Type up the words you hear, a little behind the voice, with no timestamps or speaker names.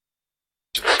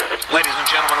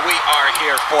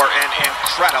for an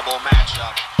incredible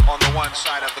matchup. On the one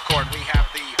side of the court, we have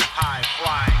the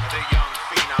high-flying, the young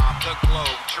phenom, the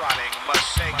globe-trotting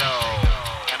Masego.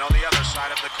 And on the other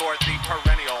side of the court, the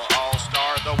perennial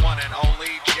all-star, the one and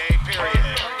only J.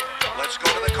 Period. Let's go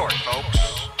to the court,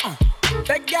 folks.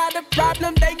 They got a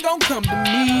problem, they gon' come to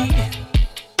me.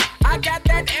 I got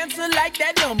that answer like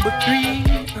that number 3.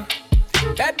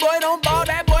 That boy don't ball,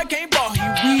 that boy can't ball, he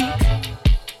weak.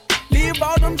 Leave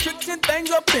all them tricks and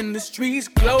things up in the streets.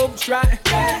 Globe trotting,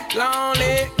 long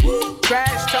leg,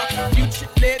 trash talking, future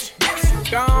lit.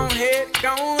 Gone head,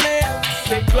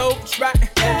 say globe trotting,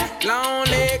 long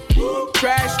leg,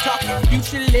 trash talking,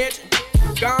 future lit.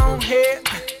 Gone head,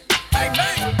 bang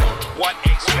bang. What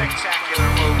a spectacular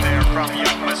move there from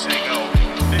young Masego.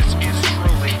 This is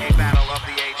truly a battle of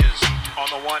the ages. On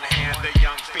the one hand, the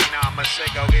young phenom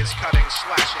Masego is cutting,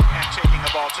 slashing, and taking the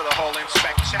ball to the hole in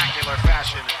spectacular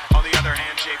fashion. On the other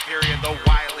hand, J. Period, the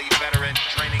wily veteran,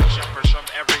 draining jumpers from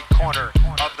every corner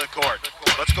of the court.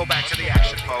 Let's go back to the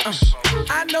action, folks.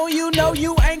 I know you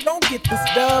ain't gon' get this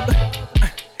dub.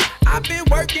 I've been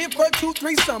working for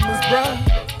 2-3 summers, bruh.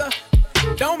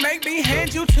 Don't make me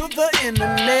hand you to the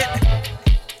internet.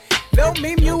 They'll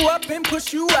meme you up and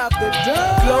push you out the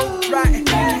door. Globe trotting,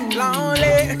 long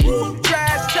leg,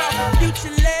 trash talk,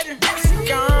 future letter.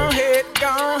 Go ahead,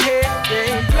 yeah.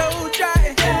 Globe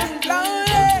trotting, long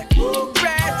leg,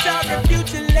 trash talk,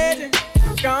 future letter.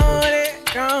 Go ahead,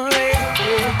 yeah.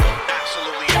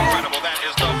 Absolutely incredible. That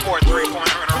is the 4th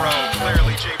three-pointer in a row.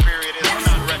 Clearly, J. Period is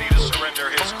not ready to surrender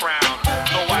his crown.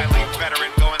 The wily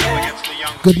veteran going up against the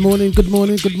young. Good morning.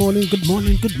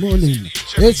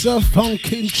 It's a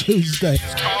Funkin' Tuesday.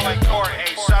 Calling for a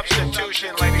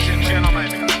substitution, ladies and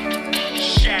gentlemen.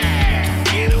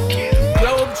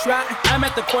 Globe trotting. I'm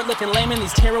at the court looking lame in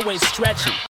these tearaways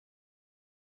stretching.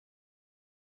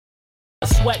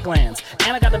 Sweat glands,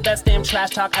 and I got the best damn trash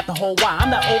talk at the whole Y.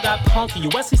 I'm that old guy punk you.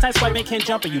 Wesley Snipes white man can't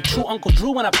jump at you. True Uncle Drew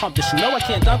when I pump this. You know I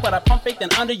can't dunk, but I pump fake then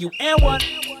under you. And what?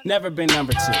 Never been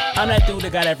number 2. I'm that dude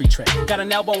that got every trick. Got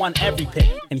an elbow on every pick.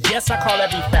 And yes, I call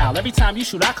every foul. Every time you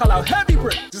shoot, I call out heavy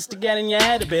brick. Just to get in your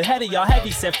head a bit. Head of y'all heavy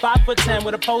set 5'10"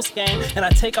 with a post game. And I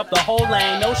take up the whole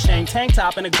lane. No shame. Tank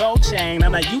top and a gold chain.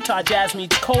 I'm like Utah Jazz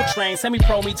meets Coltrane.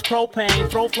 Semi-pro meets propane.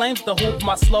 Throw flames to the hoop.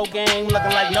 My slow game.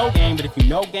 Looking like no game. But if you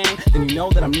know game, then you know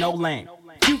that I'm no lame.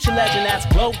 Future legend that's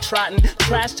globe trotting,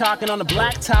 trash talking on the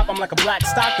black top. I'm like a black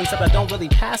Stockton, except I don't really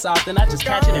pass often. I just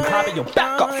catch it and pop it. Yo,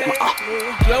 back off.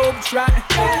 Globe trotting,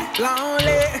 long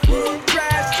leg,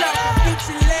 trash talking,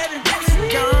 future legend.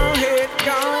 Go ahead,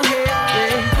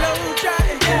 yeah. Globe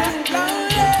trotting, long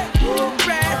leg,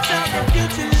 trash talking,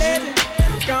 future legend.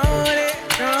 Go ahead,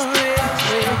 yeah.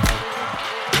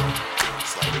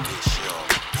 It's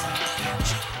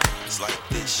like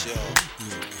this, y'all.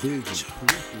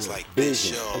 It's like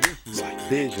vision. It's like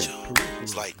vision.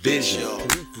 It's like vision.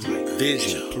 It's like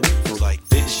vision. It's like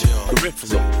vision.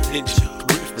 Peripheral vision.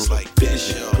 It's like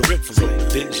vision. Peripheral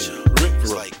vision.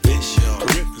 It's like vision.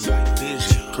 It's like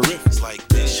vision. It's like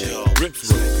vision.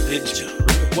 Peripheral vision.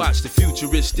 Watch the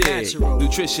futuristic,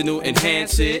 nutritional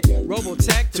enhance it.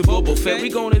 Robotech to Boba Fett, we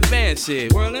gon' advance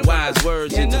it. Wise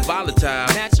words into volatile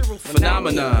natural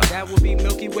phenomena. That would be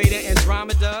Milky Way to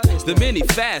Andromeda. The many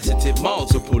faceted,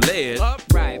 multiple layered,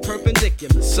 upright,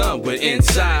 perpendicular, somewhere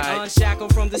inside.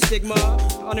 Unshackled from the stigma,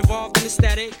 uninvolved in the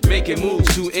static. Making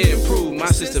moves to improve my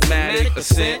systematic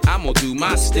ascent. I'm gonna do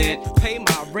my stint. Pay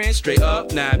my rent straight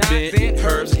up, not bent.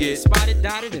 Herbs get spotted,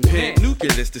 dotted, and bent.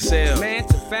 Nucleus to cell. Man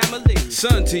to family.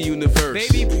 Son to universe.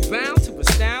 Baby, we bound to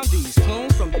astound these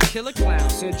clones from the killer clown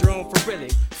syndrome for really.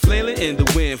 Flailing in the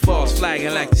wind, false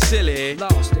flagging like the silly.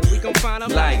 Lost, and we gon' find them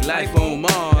like life on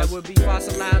Mars. That would be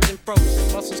fossilized and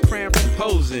frozen. Muscles cramped from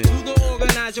posing. To the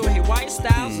organize your Hawaii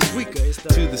styles is weaker. It's the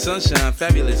to the sunshine,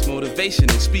 fabulous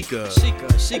motivational speaker. Shika.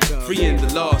 Freeing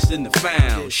the lost and the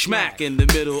found. Smack in the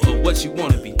middle of what you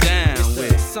wanna be down it's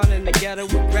with. The sun in the ghetto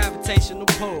with gravitational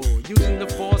pull. Using the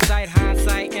foresight,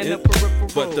 hindsight, and the peripheral.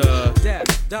 But the death,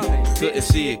 dummy. Couldn't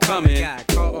see it coming. Got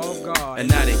caught off guard. And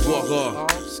now they walk off.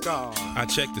 I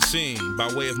checked the scene by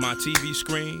way of my TV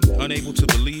screen, unable to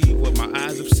believe what my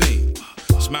eyes have seen.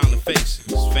 Smiling faces,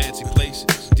 fancy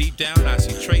places. Deep down I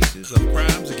see traces of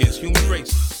crimes against human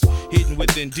races. Hidden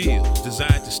within deals,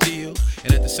 designed to steal,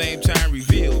 and at the same time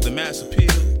reveal the mass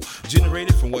appeal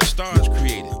generated from what stars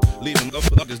created, leaving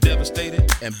motherfuckers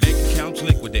devastated and bank accounts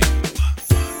liquidated.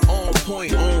 On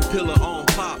point, on pillar, on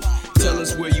pop. Tell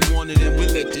us where you want it and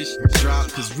we'll let this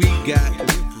drop. Cause we got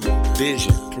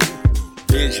vision.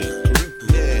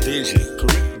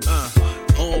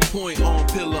 On point, on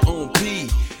pillar, on P.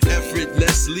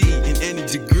 Effortlessly in any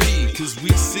degree. Cause we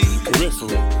see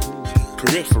peripheral.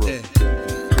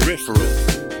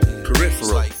 Peripheral.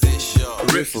 Peripheral. Like this, yo.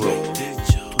 Peripheral.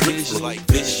 Peripheral. Like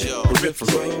this, yo.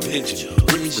 Peripheral. Vision.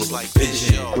 Peripheral. Like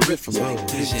this, yo. Peripheral.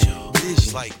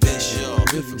 Vision. Like this, yo.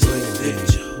 Peripheral.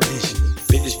 Vision.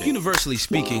 Universally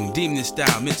speaking, deemed this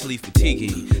style mentally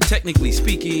fatiguing. Technically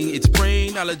speaking, it's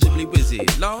brain knowledgeably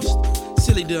wizard. Lost?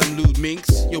 Silly dumb lewd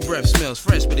minx. Your breath smells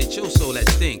fresh, but it's your soul that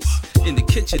stinks. In the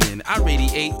kitchen and I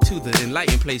radiate to the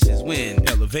enlightened places when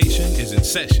elevation is in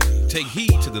session. Take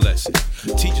heed to the lesson.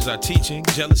 Teachers are teaching,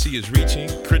 jealousy is reaching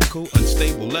critical,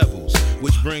 unstable levels,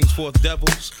 which brings forth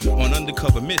devils on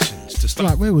undercover missions to start.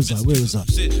 Right, where was I?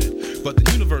 But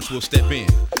the universe will step in.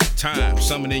 Time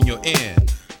summoning your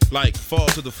end. Like fall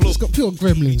to the floor. It's got pure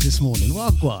gremlins this morning.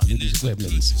 What I got with these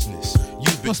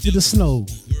gremlins? Must be the snow.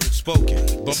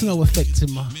 Spoken. Snow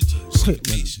affecting my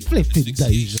equipment. Flipping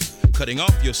days. Cutting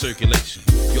off your circulation,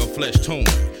 your flesh torn.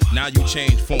 Now you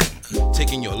change form.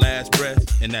 Taking your last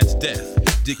breath, and that's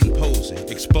death. Decomposing,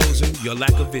 exposing your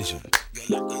lack of vision.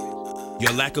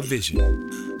 Your lack of vision.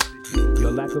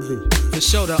 Your lack of vision. For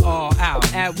sure the all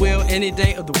out. At will any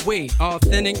day of the week.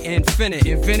 Authentic, infinite.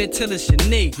 Invented till it's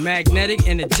unique. Magnetic,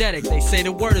 energetic. They say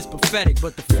the word is prophetic.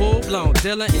 But the full blown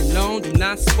dealer and known do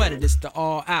not sweat it. It's the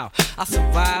all out. I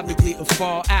survive the glee or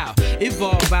fall out.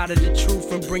 Evolve out of the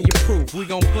truth and bring you proof. We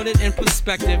gon' put it in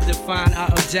perspective. Define our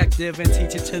objective and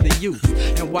teach it to the youth.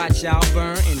 And watch y'all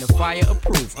burn in the fire of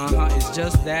proof. It's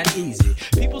just that easy.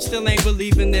 People still ain't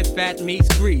believing that fat meat's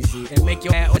greasy. And make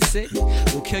your ass sick.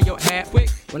 Will kill your ass quick.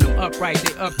 When I'm upright,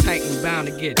 they uptight and bound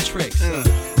to get tricks.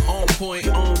 On point,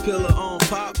 on pillar, on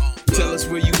pop. Tell us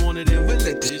where you want it and we'll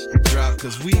let this drop.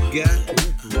 Cause we got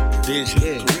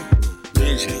vision,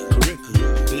 vision,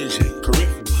 vision,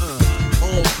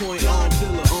 on point, on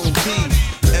pillar, on beat.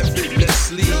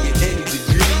 Effortlessly in any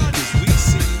degree. Cause we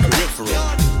see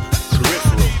peripheral.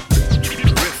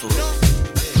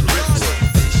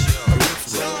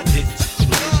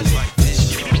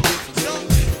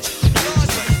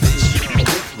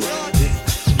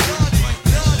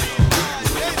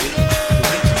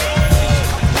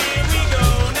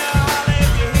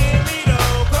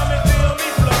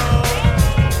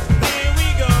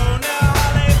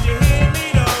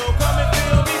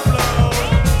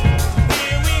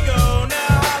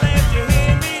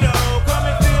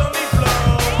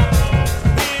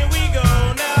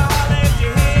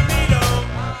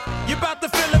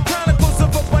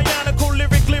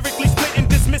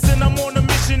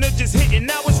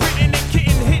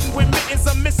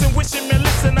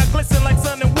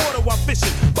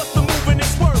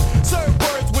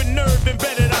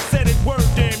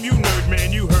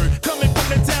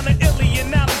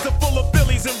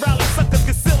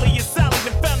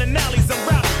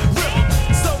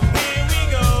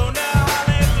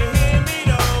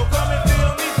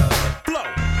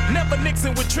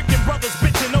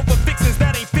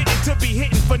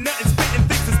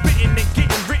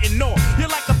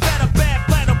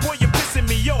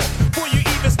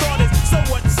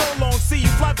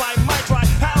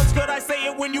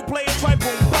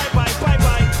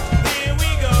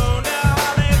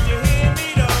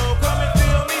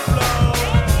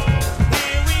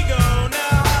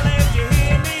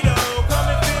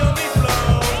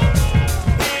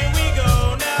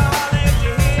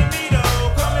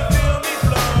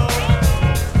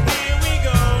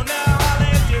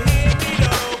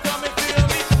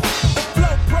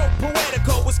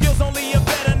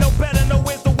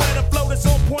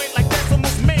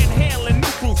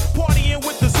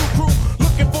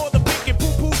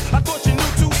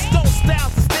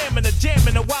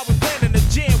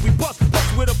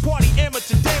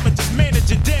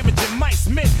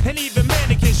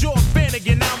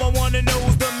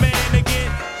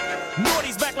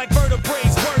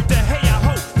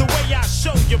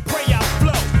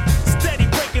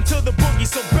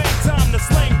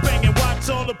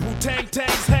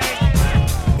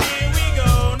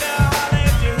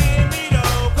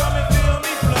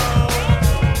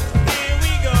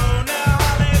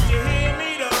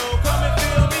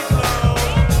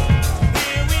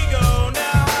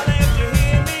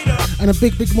 And a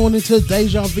big morning to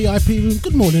Deja VIP room.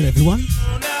 Good morning, everyone.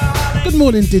 Good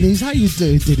morning, Dinnies. How you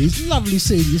doing, Dinnies? Lovely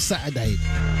seeing you Saturday.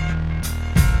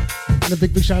 And a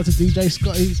big shout out to DJ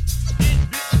Scotty.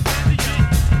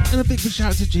 And a big shout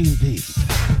out to Gene P.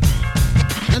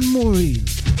 And Maureen.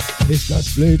 It's the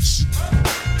Splits.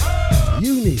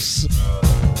 Eunice.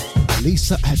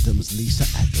 Lisa Adams.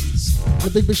 And a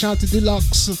big shout out to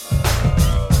Deluxe.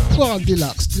 Well,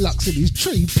 Deluxe in his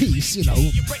 3-piece, you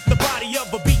know.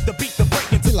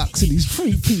 Deluxe in his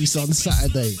 3-piece on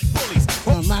Saturday.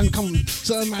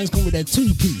 Certain man's come with their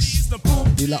 2-piece.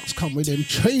 Deluxe come with them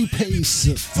 3-piece.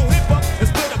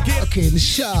 A looking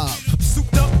sharp.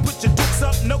 Souped up, put your dukes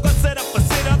up, no gun set up or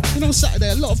sit up. You know,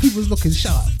 Saturday, a lot of people's looking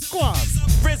sharp. Go on.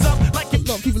 Frizz up like a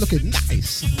lot of people looking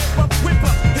nice. Whip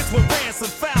up, hits with ransom,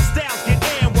 foul styles,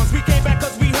 get in ones. We came back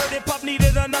cause we heard hip hop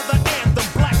needed another anthem.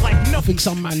 Black like no. I think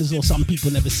some mans or some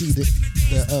people never see the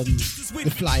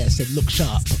flyer said look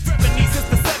sharp. 70s since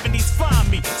the 70s find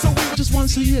me. So we just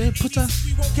once a year put a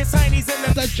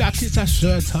jacket, a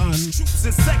shirt on.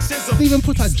 Even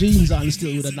put her jeans on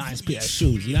still with a nice pair of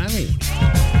shoes, you know what I mean?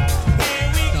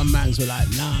 Some mans were like,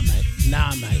 nah mate,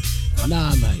 nah mate,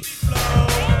 nah mate.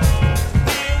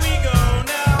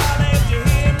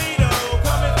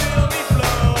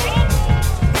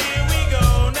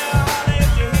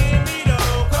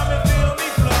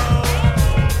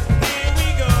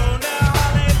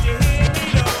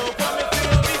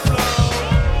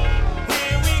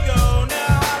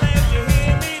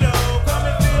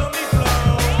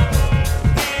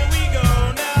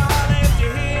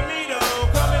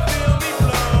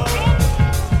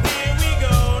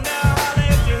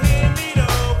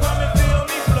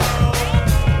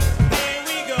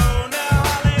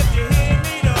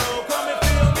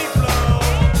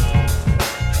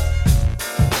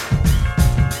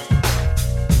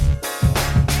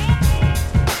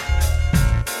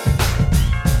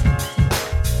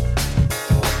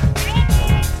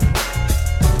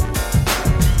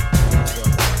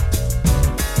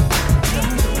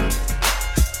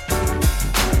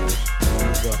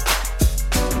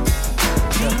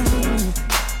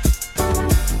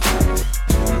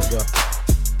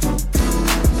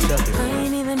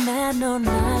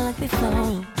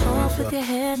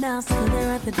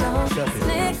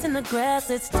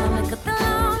 It's time to cut the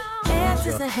lawn. Hands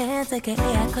is the hands, aka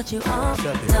I cut you off.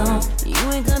 Don't,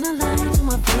 you ain't gonna lie to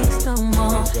my face no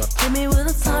more. Hit me with I'm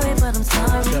sorry, but I'm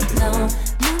sorry. No,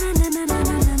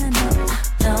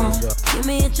 no. Give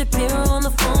me a Shapiro on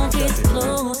the phone, case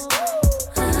closed.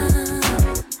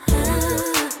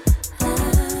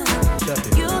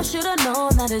 You should've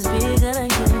known that it's bigger than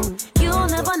you. You'll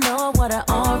never know what I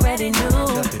already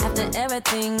knew. After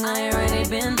everything I already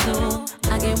been through,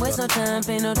 I can't waste no time,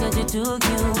 pay no attention to you.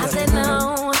 I said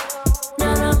no,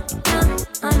 no, no, no,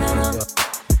 no, no, no, no,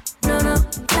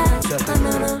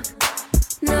 no,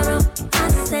 no, no. I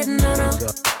said no, no,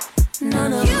 no,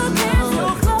 no. You came so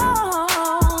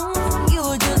close, you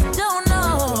just don't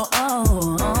know.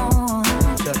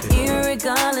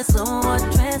 Irregardless of what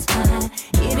transpired,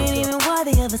 it ain't even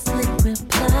worthy of a slick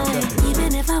reply. Even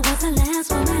if I was the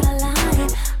last one that I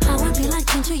lied, I would be like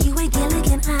Ginger, you ain't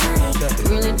Gilligan High.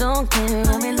 Really don't care,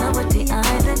 I'm in love with the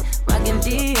island. Rockin'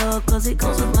 Dior, cause it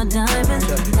goes with my diamonds.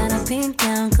 Got a pink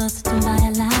gown, costumed by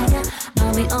a liar.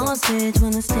 I'll be on stage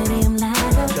when the stadium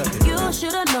light up. You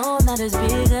should've known that it's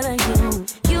bigger than you.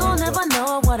 You'll never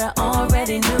know what I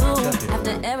already knew.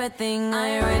 After everything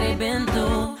I already been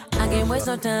through, I can't waste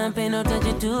no time, pay no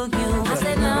attention to you. I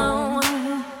said no,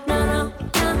 no, no,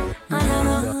 no, no, no,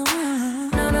 no, no,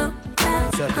 no, no, no. I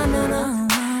said no, no,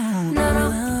 no, no,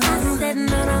 no.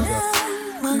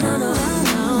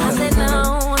 I said no,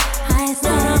 I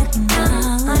said no, no,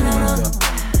 no,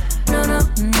 no, no,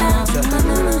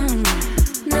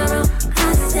 no.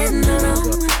 I said no,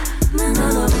 no, no,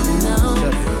 no.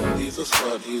 He's a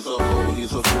slut, he's a hoe,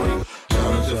 he's a freak.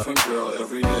 Got a different girl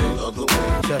every day of the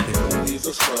week. He's a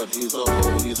slut, he's a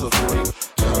hoe, he's a freak.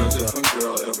 Got a different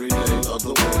girl every day of the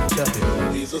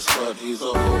week. He's a slut, he's a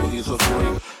hoe, he's a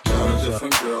freak. Got a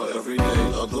different girl every day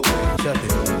of the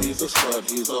week. He's a slut,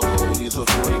 he's a hoe, he's a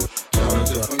freak. Got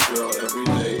a different girl every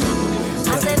day of the week.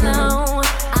 I said no,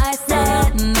 I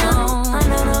said no,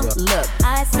 no, no. Look,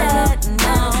 I said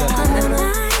no, no, no.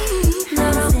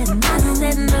 I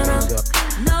said no, no,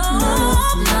 no,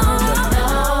 no,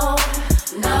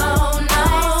 no, no,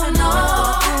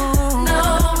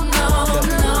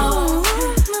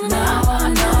 no,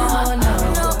 no, no,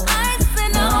 no. I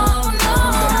said no, no.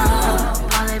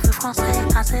 Parlez-vous français?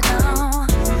 I said no.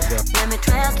 Let me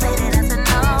translate it as a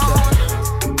no.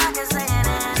 I can say it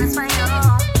in Espanol.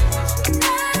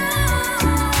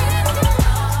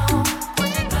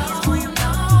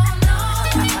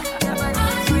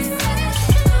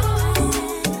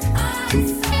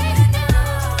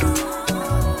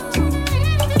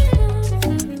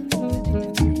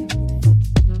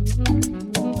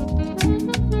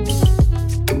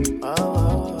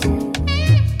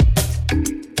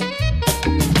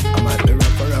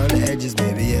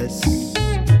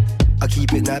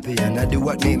 Happy and I do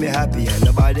what make me happy and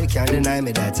nobody can deny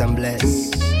me that I'm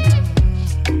blessed.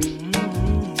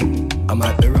 I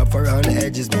might be rough around the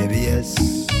edges, maybe yes.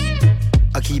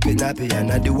 I keep it nappy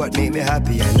and I do what make me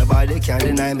happy and nobody can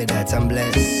deny me that I'm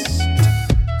blessed.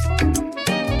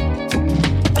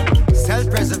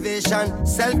 Self-preservation motivation,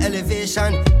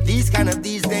 self-elevation. These kind of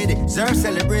these days deserve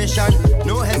celebration.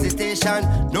 No hesitation,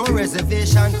 no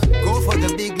reservation. Go for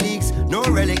the big leagues, no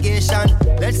relegation.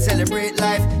 Let's celebrate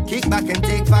life, kick back and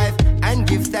take 5. And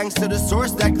give thanks to the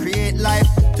source that create life.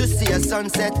 To see a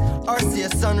sunset or see a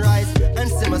sunrise. And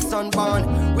see my son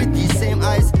born with these same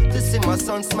eyes. To see my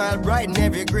son smile bright in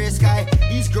every grey sky.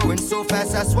 He's growing so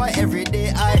fast, that's why every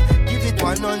day I give it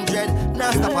 100,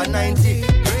 now stop at 90.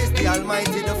 Praise the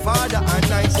Almighty, the Father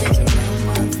Almighty.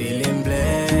 I'm feeling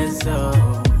blessed,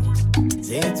 oh.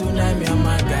 Say tonight me and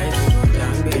my guys we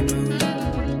can do.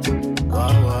 Oh,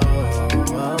 oh,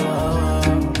 oh,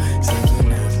 oh. Say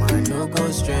tonight man no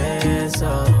go stress,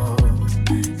 oh.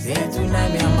 Say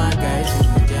tonight me and my guys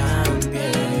we can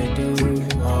do.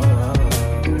 Oh, oh,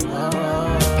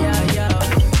 oh. Yeah, yeah.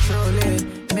 Truly,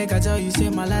 make I tell you, say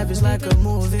my life is like a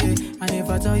movie. And if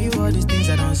I tell you all these things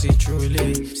I don't see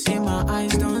truly. Say my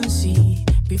eyes don't see.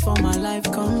 Before my life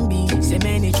come be, say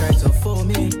many try to fool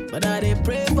me, but I dey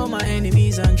pray for my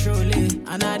enemies and truly,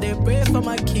 and I dey pray for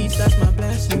my kids, that's my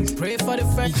blessing. Pray for the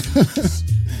friends.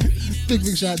 Big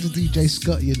shout out to DJ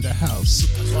Scotty in the house.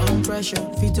 One pressure,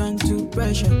 feet on to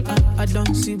pressure. I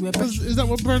don't see where pressure. Is that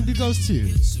what Brandy does to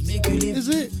you? Make you live. Is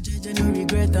it? No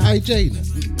regret. Hey Jane.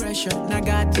 Pressure, I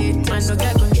got it. Man, no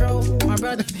get control, my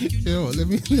brother. Yo, let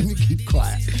me keep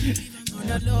quiet.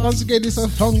 Once again, it's a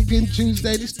Funkin'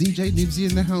 Tuesday. This DJ Nibbsy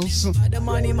in the house. The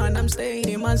money man, I'm staying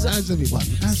in my zone. How's everyone?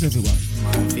 How's everyone?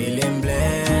 I'm feeling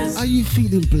blessed. Are you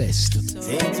feeling blessed?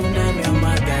 Say tonight, me and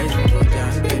my guys we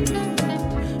can do.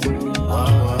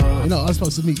 You know, I was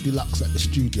supposed to meet Deluxe at the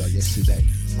studio yesterday.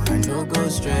 Man, no go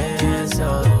stress,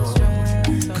 oh.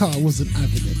 Car wasn't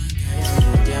having it.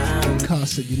 Car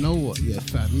said, you know what, yeah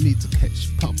fam, you need to catch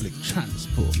public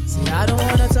transport. See, I don't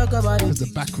wanna talk about it. Because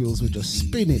the back wheels were just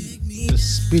spinning.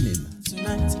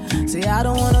 See, I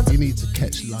don't wanna you need to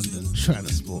catch London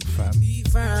transport, fam.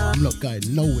 I'm not going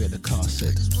nowhere, the car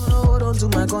said. Hold on to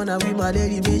my corner with my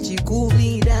lady, bitch, she cool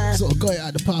me down. So I got it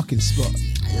at the parking spot. I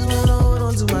just wanna hold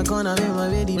on to my corner with my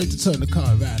lady. Ready to turn the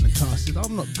car around, the car said,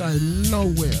 I'm not going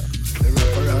nowhere.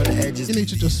 You need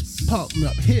to just park me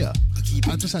up here.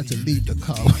 I just had to leave the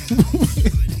car.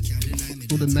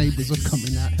 All the neighbours are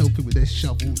coming out, helping with their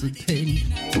shovels and things.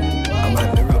 I'm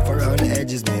at the rough around the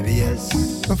edges, maybe yes.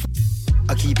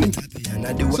 I keep it happy and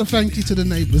I do. So thank you to the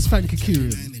neighbours, thank you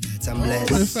Kieran. I'm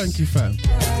blessed. And thank you fam.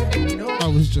 I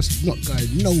was just not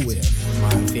going nowhere.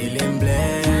 I'm feeling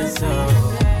blessed,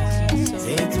 oh.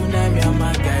 Say tonight me and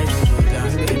my guys we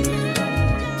can do.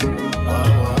 Oh,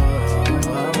 oh,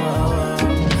 oh,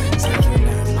 oh. Say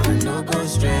tonight man no go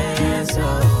stress, oh.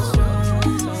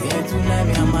 Say tonight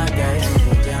me and my guys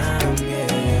we can do.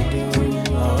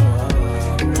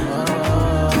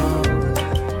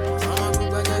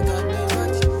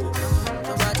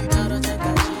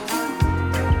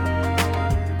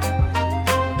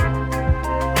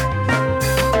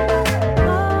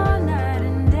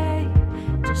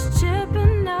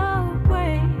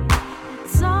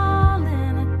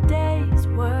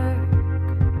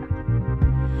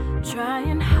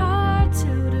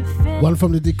 One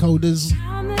from the Decoders.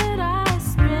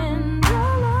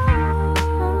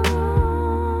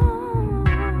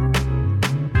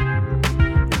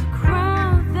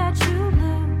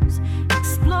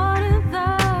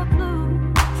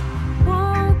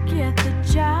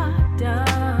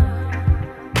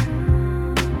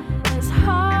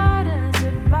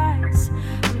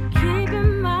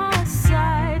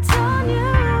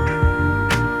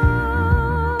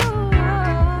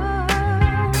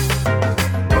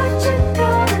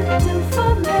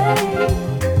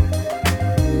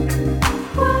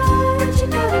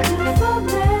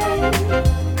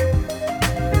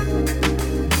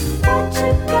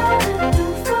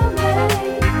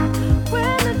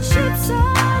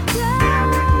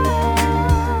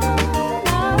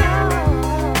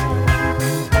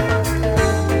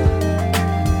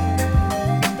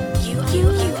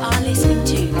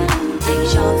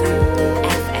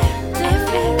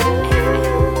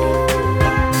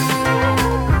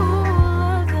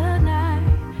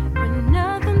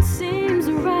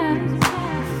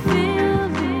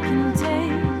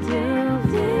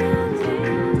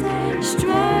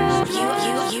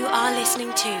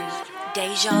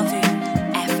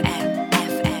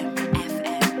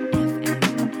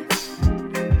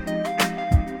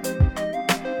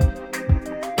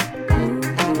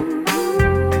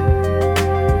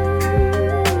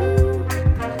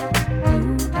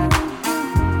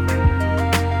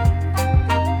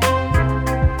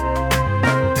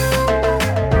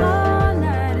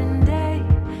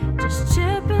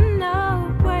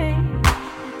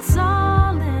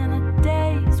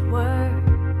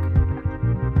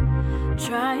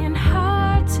 Trying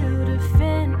hard to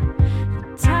defend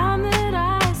the time that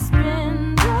I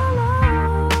spend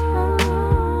alone.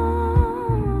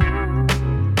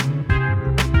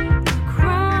 The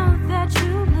crowd that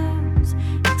you lose,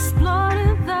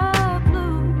 exploiting the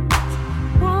blues,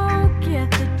 won't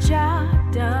get the job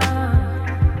done.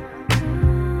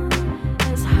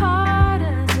 As hard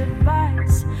as it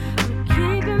bites, I'm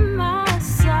keeping my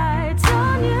sights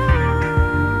on you.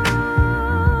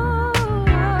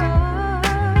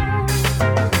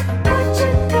 What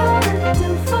you gonna do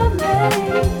for me?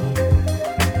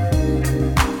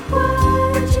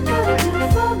 What you gonna do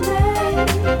for me?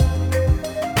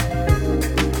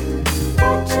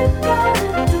 What you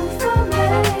gonna do for me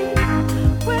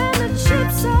when the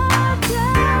chips are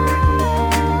down?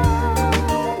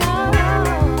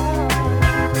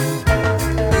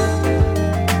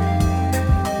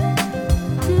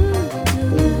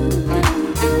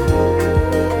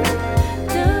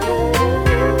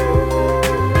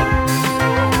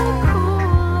 Cool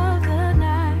of the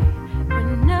night when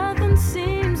nothing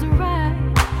seems right.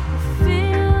 The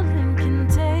feeling can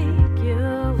take you.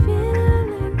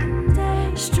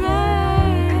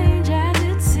 Strange as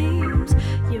it seems,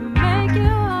 you make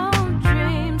your own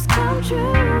dreams come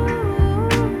true.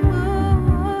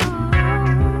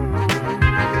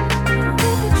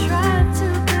 If you try to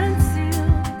conceal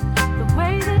the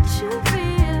way that you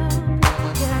feel,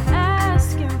 you're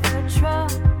asking for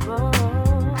trouble.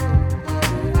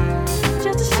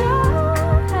 Just to show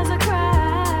as I cry,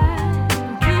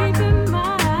 I'm keeping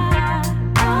my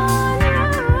eye on you.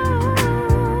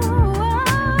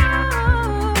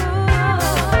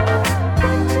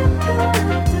 What you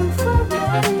gonna do for me?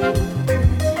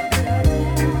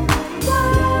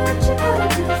 What you gonna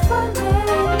do for me?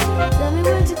 Tell me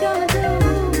what you gonna do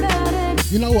about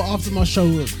it. You know what? After my show,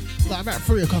 like about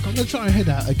 3 o'clock, I'm gonna try and head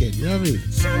out again. You know what I mean?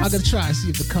 I'm gonna try and see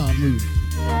if the car moves.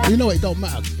 You know it don't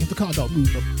matter if the car don't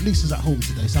move. But Lisa's at home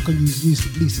today, so I can use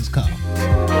Lisa's car.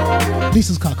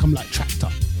 Lisa's car come like tractor.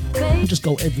 You just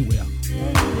go everywhere.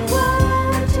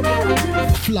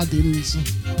 Floodings,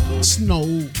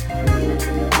 snow.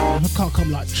 Her car come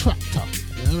like tractor.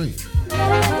 You know what I mean?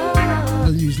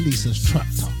 I'll use Lisa's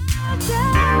tractor.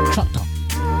 Tractor.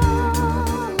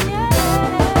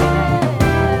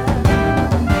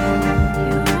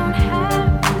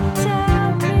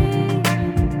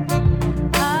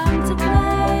 I'm to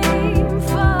blame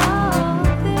for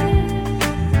this,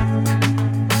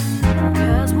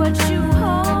 'cause what you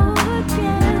hold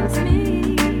against me,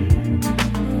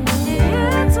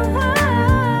 it's what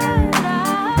I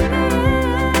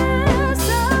miss.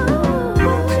 So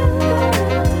what you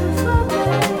gonna do for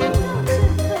me?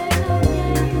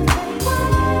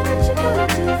 What you gonna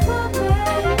do for me?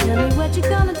 Tell me what you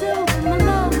gonna do for my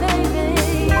love, baby.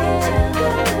 What you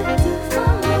gonna do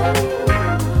for me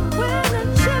when the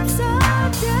chips are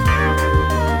down?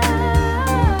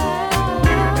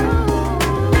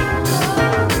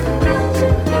 What you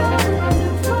gonna do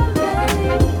for me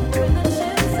when the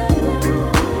chips are down?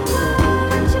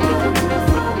 What you gonna do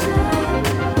for me?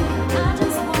 I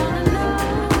just wanna know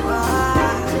why.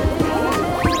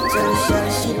 Tell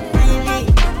she the baby.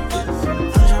 I'm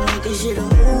tryna make this shit a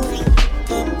movie.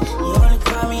 You wanna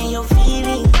call me in your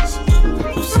feelings.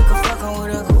 You sick of fucking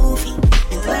with a goofy.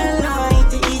 And I know I ain't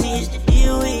the easiest to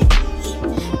deal with.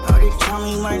 All the time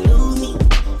you might lose me.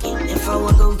 If I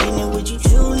would go get it, would you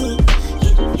choose me?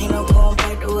 Ain't no going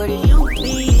back to what it used to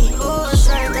be. Oh,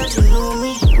 sorry that you knew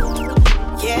me.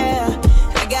 Yeah,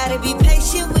 I gotta be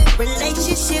patient with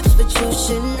relationships, but you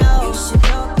should know.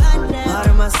 By now. Heart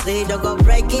on my sleeve, don't go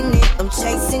breaking it. I'm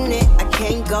chasing it, I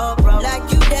can't go wrong. Like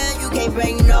you down, you can't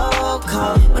break no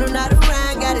code. When I'm not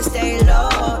around, gotta stay low,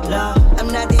 low.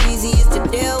 I'm not the easiest to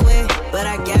deal with, but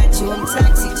I got you. I'm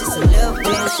toxic, just a little bit.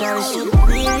 Shawty, she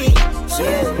really,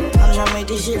 yeah. I'm tryna make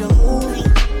this shit a movie.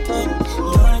 You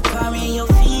wanna call me in your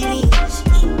feelings.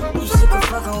 You sick of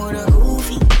fucking with a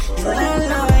goofy. And I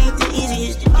know I ain't the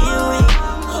easiest to deal with.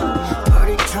 All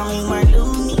the time you might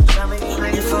lose me.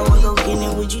 If I would go get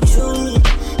it, would you choose me?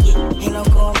 Ain't no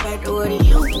going back to what it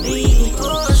used to be.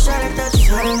 Oh, shawty, thought you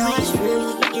had know it's real.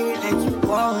 You can get it like you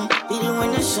want. Beat it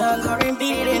when the sun comes and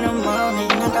beat it in the morning.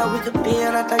 I thought we could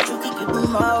build, I thought you could get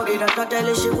promoted. I thought that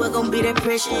little shit was gonna be that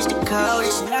precious, the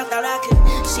coldest. And I thought I could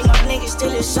see my niggas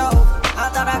still it's so. I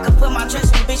thought I could put my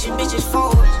trust in bitches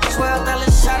forward. Swear I thought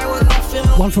little shawty was gonna feel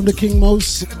me. One from the King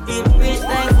Mos. Be the rich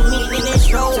thing for me in this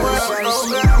show world.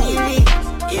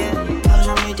 Yeah, I'm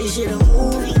tryna make this shit a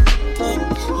movie.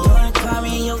 You wanna call me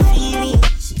in your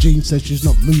feelings. Jean says she's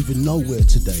not moving nowhere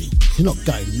today. She's not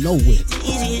going nowhere.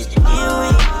 Easiest to deal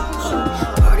with.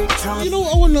 You know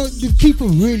what I want to know? Do people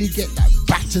really get that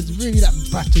back really that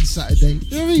battered Saturday.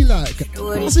 You know what I mean? Like,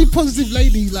 I see positive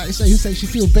lady like saying she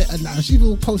feel better now. She's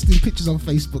all posting pictures on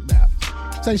Facebook now,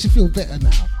 saying she feel better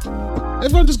now.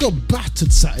 Everyone just got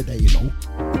battered Saturday, you know,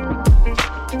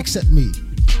 except me.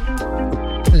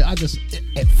 Yeah, I just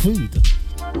ate food.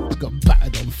 Just got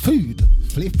battered on food.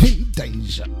 Flipping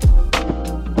danger.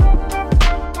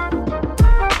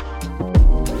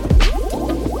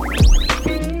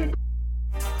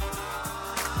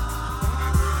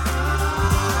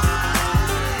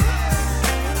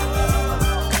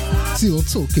 See, you're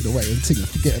talking away until you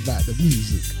forget about the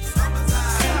music.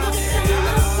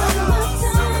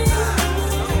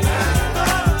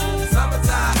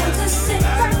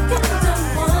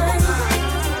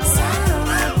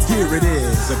 Here it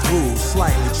is, a groove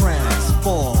slightly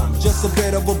transformed. Just a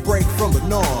bit of a break from the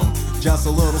norm. Just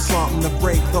a little something to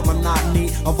break the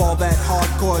monotony of all that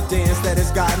hardcore dance that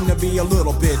has gotten to be a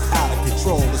little bit out of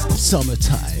control. It's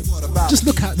summertime. Just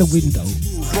look out the window.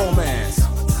 Romance.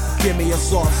 Give me a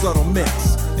soft, subtle mix.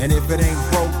 And if it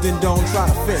ain't broke, then don't try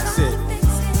to fix it.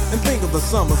 And think of the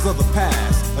summers of the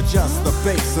past. Adjust the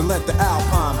bass and let the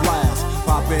alpine blast.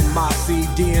 Pop in my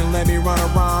CD and let me run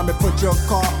around and put your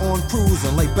car on cruise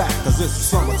and lay back, cause it's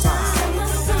summertime.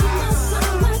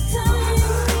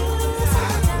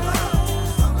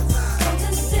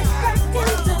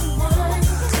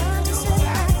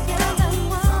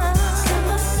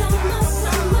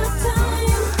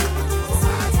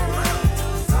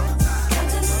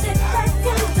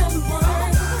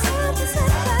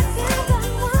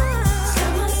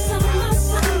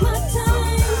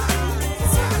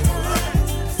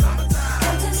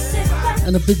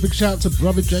 And a big shout out to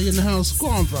Brother J in the house. Go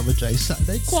on, Brother J,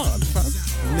 Saturday. Go on, fam.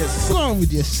 Go on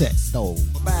with your set, though.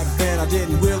 Back then I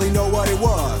didn't really know what it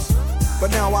was, but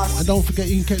now I. And don't forget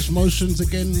you can catch Motions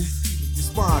again.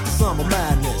 Respond to summer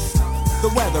madness.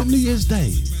 The weather. New Year's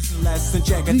Day.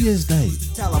 New Year's Day.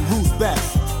 Tell them who's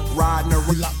best. Riding a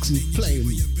Relax is playing.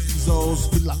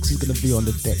 Relax is gonna be on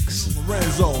the decks.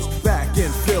 Lorenzo's back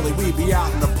in Philly. We be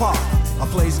out in the park. A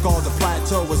place called the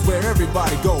Plateau is where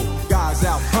everybody go. Guys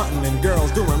out hunting and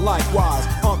girls doing likewise.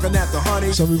 Honking at the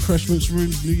honey. Some refreshments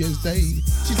rooms New Year's Day.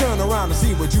 She turned around to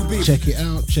see what you be. Check it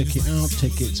out.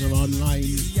 Tickets are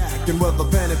online. Acting with a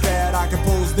pen and pad, I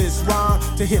compose this rhyme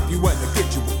to hip you and to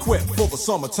get you equipped for the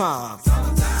summertime.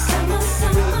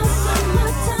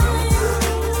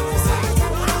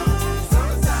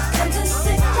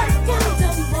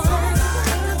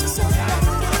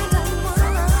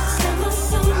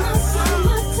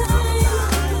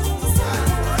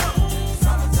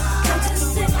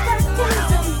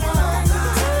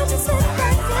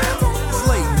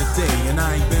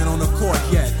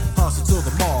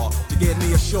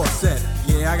 Short set,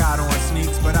 yeah, I got on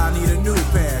sneaks, but I need a new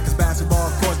pair, cause basketball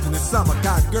courts in the summer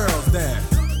got girls there.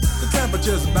 The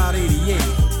temperature's about 88.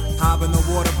 Hop in the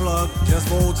water plug, just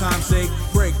for old time's sake.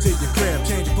 Break to your crib,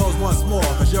 change your clothes once more,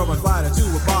 cause you're invited to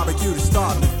a barbecue to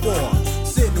start at 4.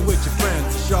 Sitting with your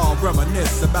friends, y'all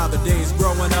reminisce about the days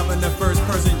growing up and the first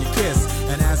person you kiss.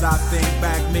 And as I think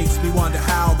back, makes me wonder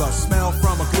how the smell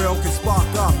from a grill can spark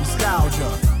up nostalgia.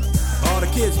 All the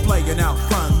kids playing out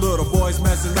front, little boys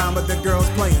messing around with the girls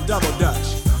playing double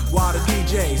dutch. While the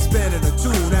DJ spinning a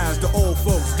tune as the old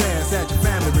folks dance at your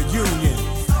family reunion.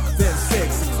 Then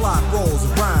 6 o'clock rolls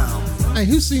around. Hey,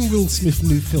 who's seen Will Smith's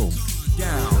new film?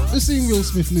 Who's seen Will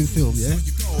Smith's new film, yeah?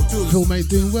 Film ain't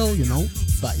doing well, you know,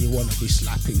 but you wanna be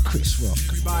slapping Chris Rock.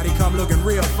 Everybody come looking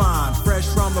real fine, fresh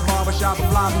from the barbershop and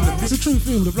fly from the beach. It's a true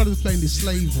film. The brother's playing the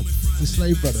slave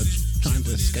brother trying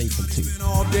to escape from team.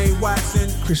 All day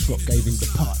waxing. Chris Rock gave him the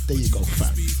part. There you go,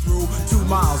 fam. Through 2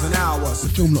 miles an hour. The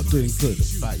film not doing good,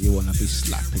 but you wanna be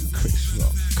slapping Chris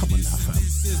Rock. Come on now, fam.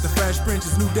 This is the Fresh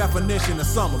Prince's new definition of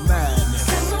summer madness.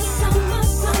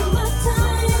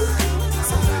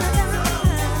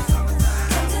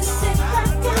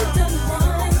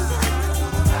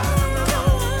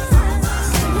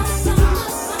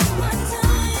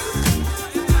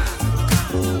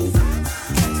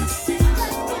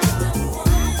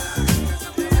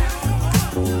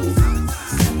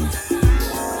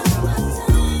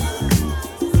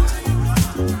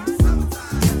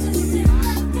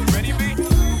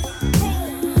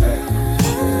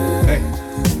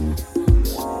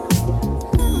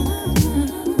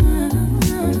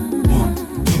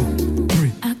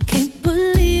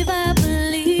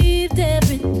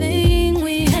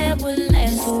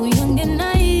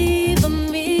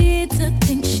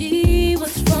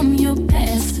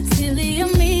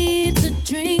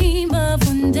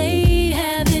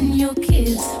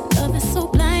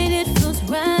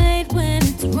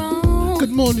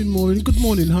 Good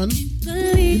morning, hun.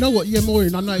 You know what? Yeah,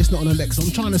 Maureen, I know it's not on Alexa.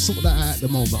 I'm trying to sort that out at the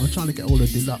moment. I'm trying to get all the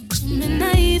deluxe. I'm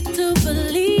naive to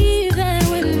believe that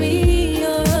with me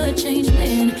you're a changed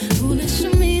man. Foolish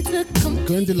of me to come.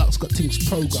 Going Deluxe got things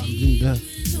programmed in the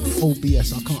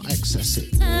OBS. I can't access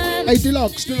it. Hey,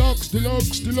 Deluxe. Because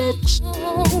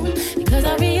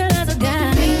I realize I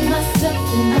got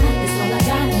myself in mind. It's all I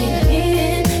got in the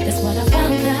end. That's what I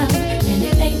found out. And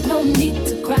it ain't no need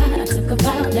to cry. I took a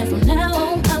vow that from now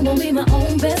on I'm gonna be my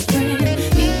own best friend.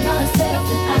 Be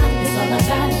myself and it's all I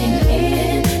got in the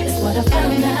end. That's what I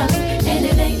found out. And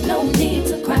it ain't no need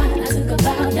to cry. I took a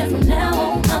vow that from now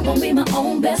on I'm gonna be my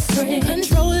own best friend.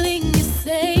 Controlling, you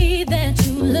say that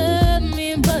you love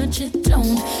me, but you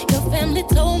don't. Your family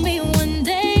told me one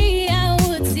day I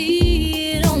would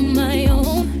see it on my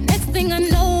own. Next thing I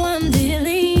know, I'm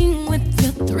dealing with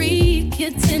your 3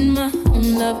 kids in my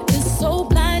home. Love is so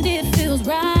blind, it feels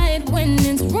right when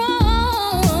it's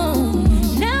wrong.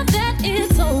 Now that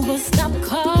it's over, stop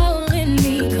calling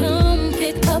me. Come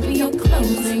pick up your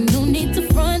clothes. Ain't no need to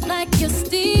front like you're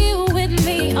still with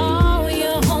me. All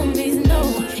your homies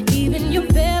know, even your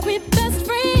very best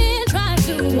friend tried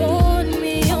to warn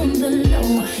me on the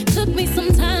low. Took me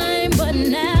some time, but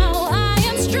now I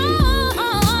am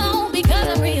strong. Because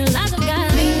I realize I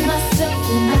got me, myself,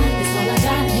 and it's all I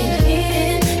got in the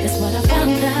end. That's what I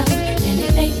found out. And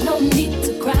it ain't no need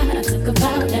to cry. I took a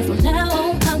vow that from now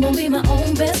on I'm gonna be my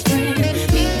own best friend.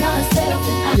 Be myself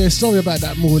and Yeah, sorry about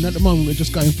that, Maureen. At the moment, we're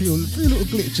just going through a few little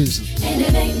glitches. And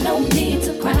it ain't no need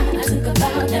to cry. I took a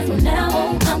vow that from now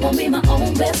on I'm gonna be my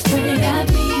own best friend. I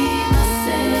be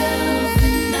myself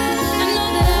and I know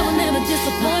that I will never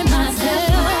disappoint myself.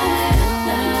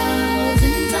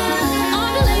 1,000 times.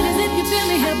 All the ladies, if you feel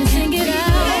me, help me sing it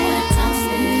out. I'm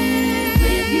still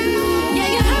with you. Yeah,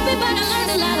 you hurt me, but I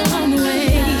learned a lot along the way.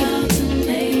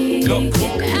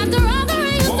 After all the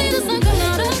rain, you see the sun come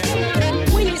out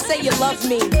of. When you say you love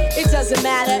me, it doesn't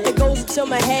matter. It goes into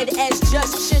my head as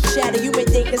just chit chatter. You may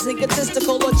think it's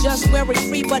egotistical or just wearing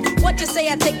free, but what you say,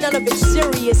 I take none of it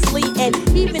seriously. And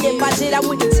even if I did, I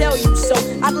wouldn't tell you so.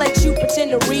 I'd let you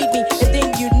pretend to read me, and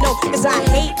then you'd know. Cause I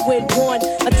hate when one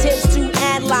attempts to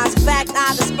analyze. In fact,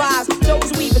 I despise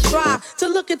those who even try to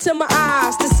look into my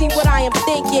eyes to see what I am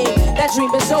thinking. That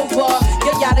dream is over.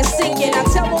 Y'all is singing. I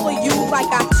tell all of you like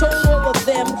I told all of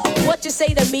them. What you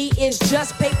say to me is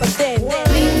just paper thin. Be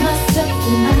myself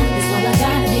and it's all I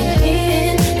got in the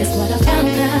end. That's what I found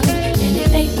out. And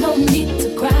it ain't no need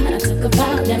to cry. I took a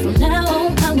vow that from now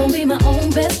on I'm gonna be my own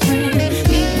best friend.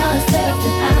 Be myself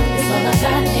and it's all I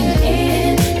got in the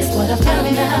end. That's what I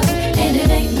found out. And it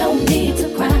ain't no need to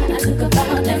cry. I took a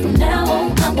vow that from now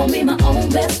on I'm gonna be my own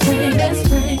best friend. Best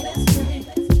friend.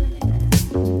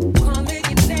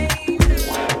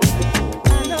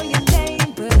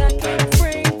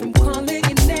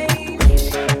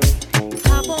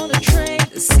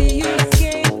 See you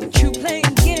again, but you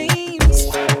playing games.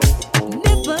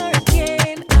 Never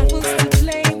again, I was to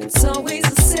blame. It's always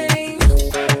the same.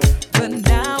 But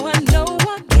now I know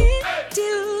I can't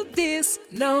do this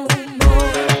no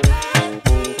more.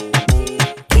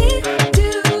 Can't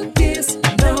do this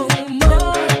no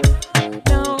more.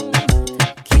 No,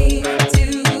 can't do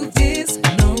this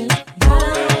no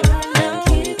more. No,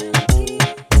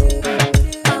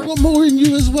 What, Maureen,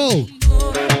 you as well?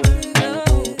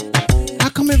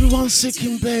 Everyone's sick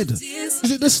in bed. Is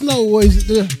it the snow or is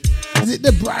it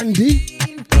the brandy?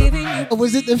 Or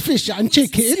was it the fish and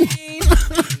chicken?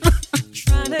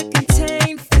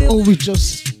 Or we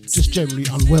just generally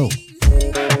unwell?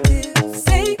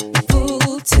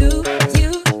 Faithful to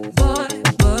you, boy,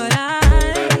 but I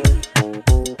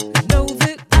know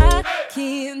that I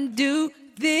can't do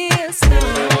this no.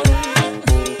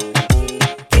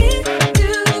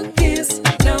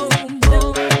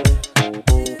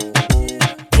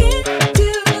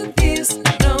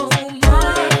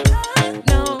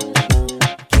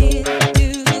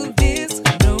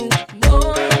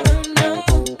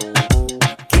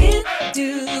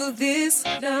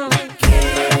 No.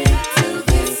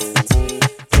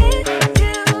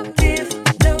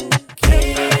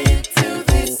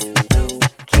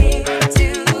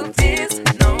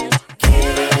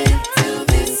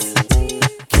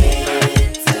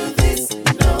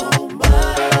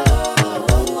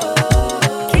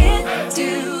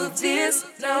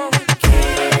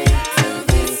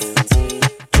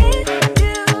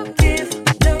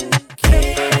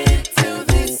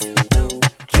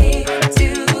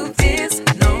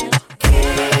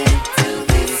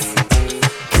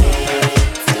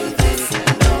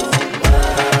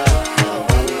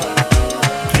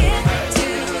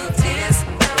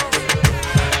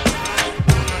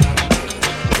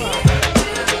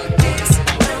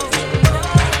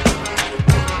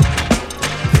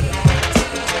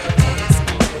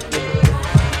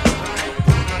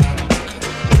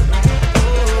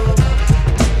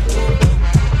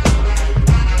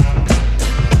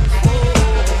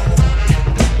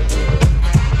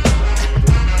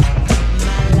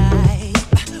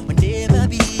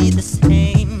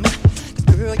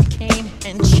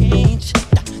 and change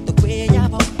the way I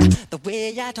walk, the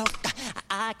way I talk.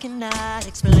 I cannot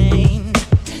explain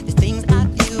the things I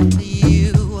feel for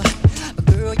you, but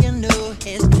girl, you know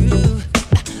it's true.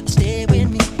 Stay with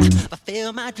me,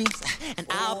 fulfill my dreams, and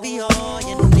I'll be all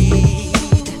you need.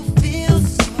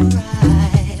 Feels so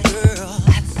right, girl.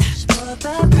 That's for the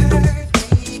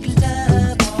perfect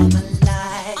love all my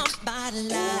life, all my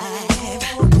life.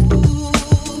 Ooh,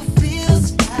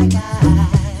 feels like I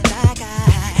found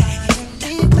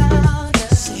a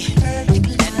perfect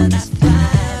love. That's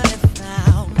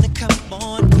found. Come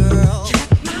on, girl. Check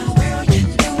my world, you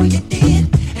know you did,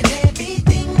 and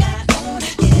everything I own I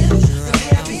give.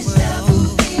 Every step we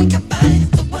think about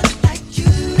it, the one like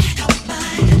you, help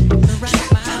mine. Check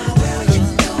my world, you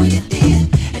know you did,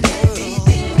 and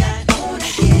everything I own I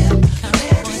give.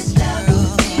 Every step we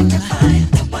think about it,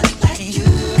 the one like you,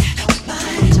 help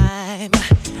mine.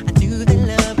 I knew that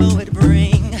love would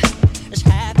bring this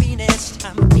happiness to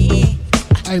me.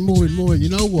 Hey, Maureen, you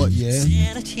know what, yeah?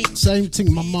 Same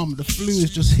thing, my mum, the flu has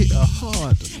just hit her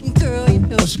hard. Girl, you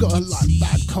know she got a like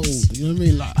bad cold, you know what I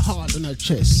mean? Like hard on her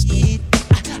chest. I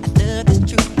love is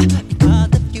true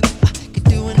because of you. Keep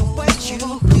doing what you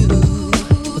do.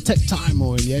 But take time,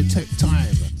 Maureen, yeah? Take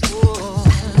time.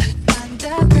 Find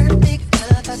a perfect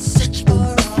love, I search for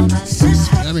all my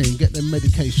life. I mean, get the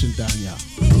medication down, yeah.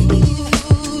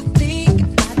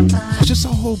 It's just so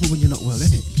horrible when you're not well,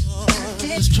 isn't it?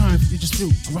 You just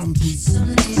feel grumpy.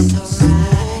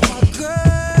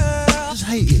 Just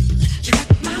hate it.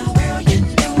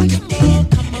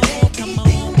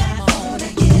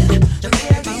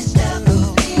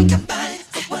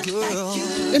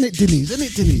 Isn't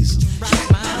it, Denise?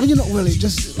 When you're not well, it's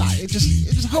just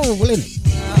horrible, isn't it?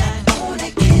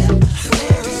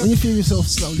 When you feel yourself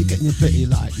slowly getting your belly,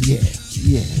 like, yeah.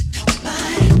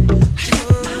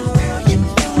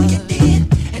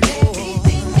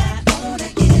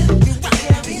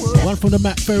 One from the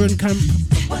Matt Ferron camp.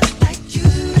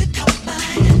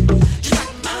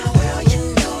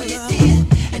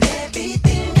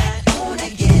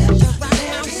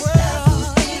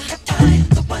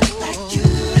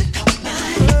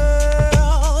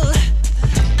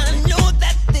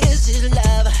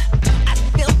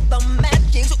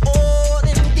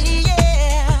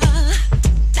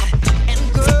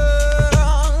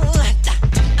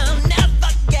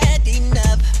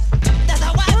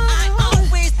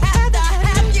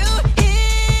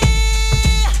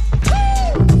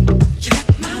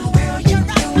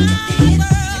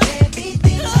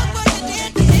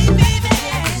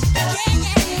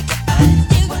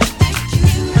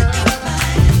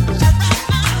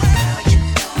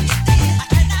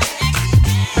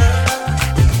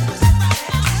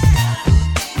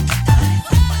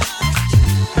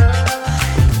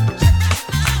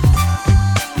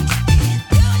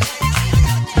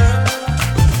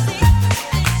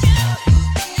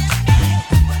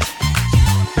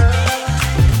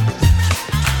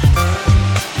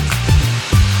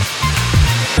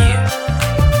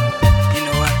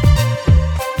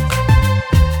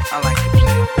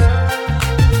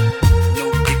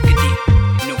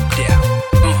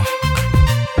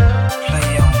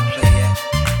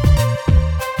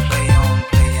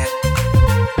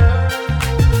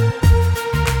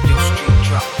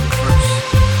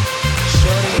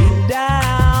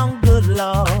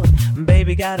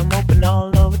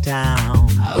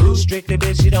 Strictly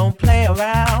bitch, you don't play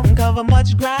around. Cover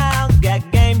much ground, got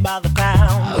game by the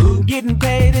pound. Getting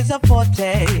paid is a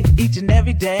forte, each and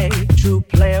every day. True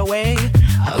play away,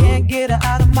 I can't get her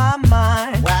out of my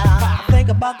mind. I think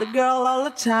about the girl all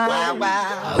the time.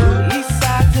 East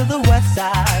side to the west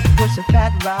side, pushing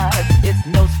fat rides, it's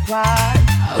no surprise.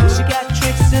 She got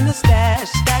tricks in the stash,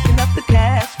 stacking up the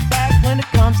cash. Back when it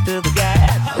comes to the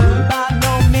gas, by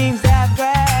no means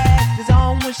average. It's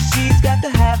on when she's got to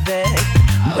have it.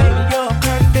 Baby, you're a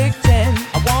perfect 10.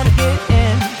 I wanna get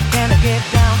in. Can I get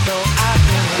down so I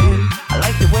can win? I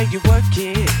like the way you work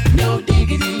it. No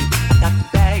diggity. I got to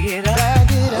bag it up.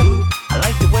 I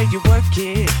like the way you work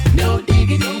it. No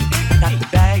diggity. I got to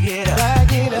bag it up. I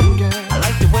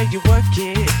like the way you work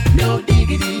it. No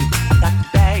diggity. I got to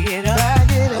bag it up.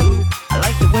 I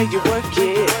like the way you work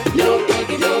it. No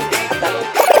diggity.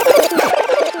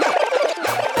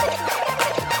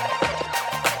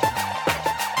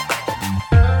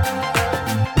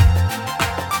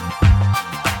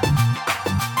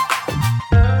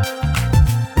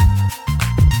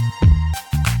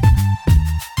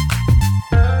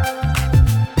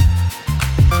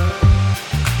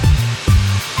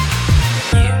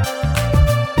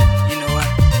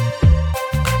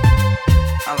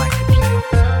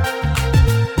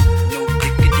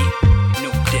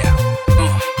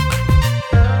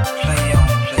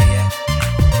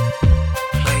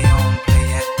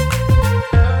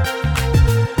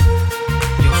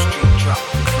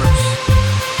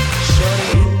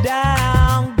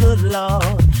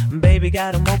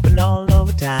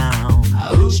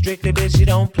 she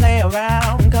don't play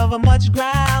around. Cover much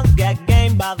ground, got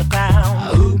game by the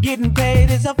pound. Getting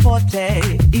paid is a forte,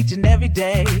 each and every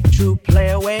day. True play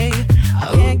away, I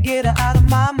can't get her out of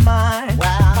my mind.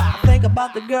 I think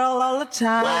about the girl all the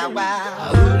time.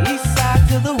 East side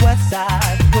to the west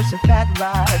side, pushing fat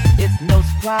rides, it's no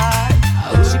surprise.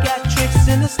 She got tricks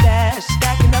in the stash,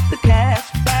 stacking up the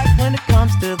cash, back when it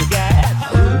comes to the gas.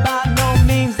 By no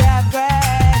means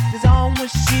average, it's on when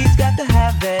she's got to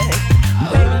have it.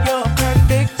 Baby, you're a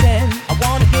perfect 10, I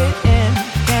wanna get in.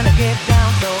 Can I get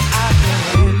down so I can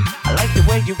win? I like the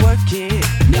way you work it,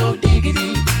 no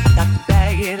diggity. I got to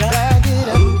bag it up, bag it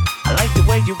up. I like the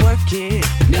way you work it,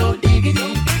 no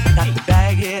diggity. I got to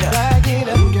bag it up, bag it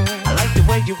up, girl. I like the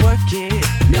way you work it,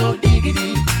 no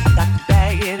diggity. I got to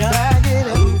bag it up, bag it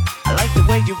up. I like the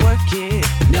way you work it,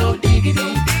 no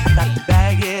diggity. I got to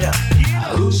bag it up.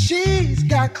 She's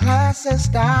got class and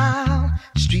style,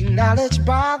 street knowledge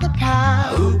by the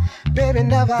pound. Baby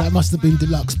never. That must have been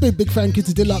Deluxe. Big thank you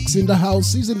to Deluxe in the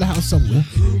house. He's in the house somewhere.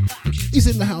 He's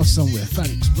in the house somewhere.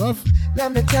 Thanks, bruv.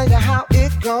 Let me tell you how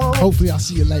it goes. Hopefully I'll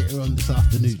see you later on this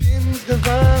afternoon. The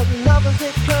verb, lovers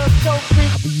it curves so free.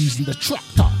 I'll be using the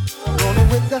tractor. Rolling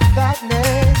with the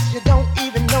fatness, you don't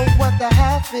even know what the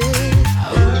half is.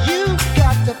 You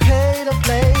got to pay to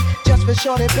play, just for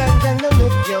shorty bang bang to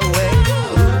look your way.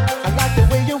 I like the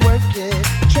way you work it,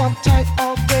 trump tight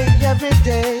all day, every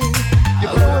day.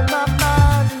 You're blowing my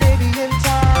mind, maybe in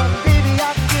time, baby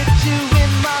I can get you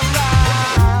in my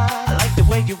ride. I like the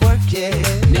way you work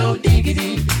it, no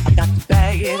diggity. I got to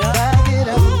bag it up, bag it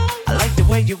up. I like the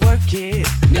way you work it,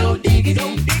 no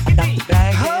diggity. I got to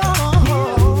bag it up.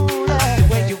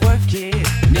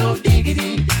 No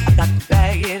diggity, I got to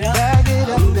bag it up. Bag it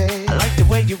up, babe. I like the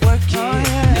way you work it.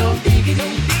 No diggity,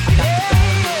 I got to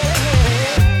bag it up.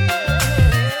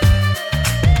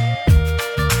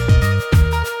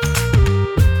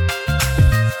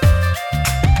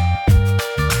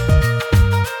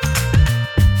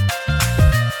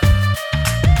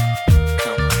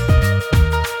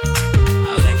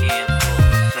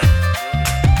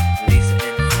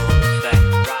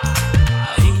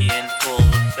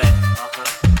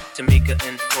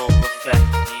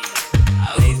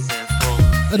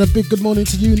 And a big good morning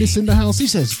to Eunice in the house. He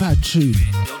says, bad tune.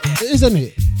 Isn't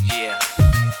it? Yeah.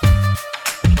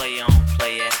 Play on,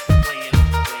 play it. Play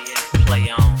on, play it.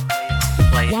 Play on,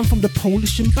 play it. One from the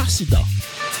Polish ambassador.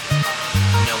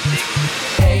 No diggity.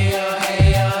 Hey yo,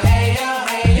 hey yo, hey yo,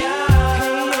 hey yo.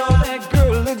 Hey yo, that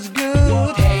girl looks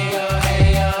good. Hey yo,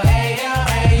 hey yo, hey yo,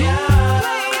 hey yo.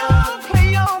 Play on,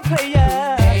 play on, play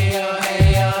it. Hey yo,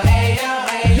 hey yo, hey yo,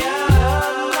 hey yo.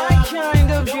 My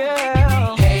kind of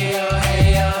girl. Hey yo,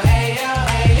 hey yo, hey yo,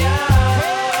 hey yo.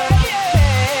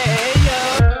 Hey yo.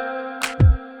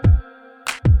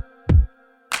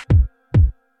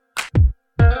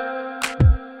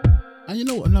 And you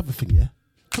know what? Another thing, yeah?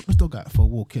 Took my dog out for a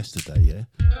walk yesterday, yeah?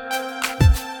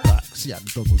 Like, see how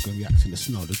the dog was going to react in the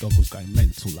snow. The dog was going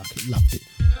mental, like it loved it.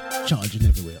 Charging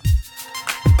everywhere.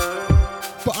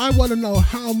 But I want to know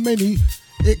how many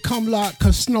it come like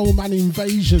a snowman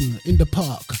invasion in the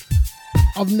park.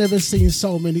 I've never seen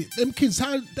so many. Them kids,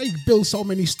 how they build so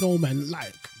many snowmen,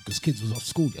 like, because kids was off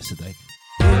school yesterday.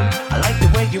 I like the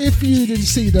way you. If you didn't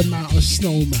see the amount of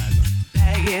snowman.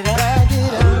 Bag it up, bag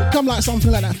it up. Come like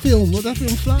something like that film. What that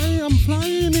film? Flying, I'm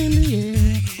flying in the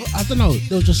air. I don't know.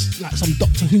 They were just like some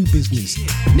Doctor Who business.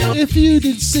 No. If you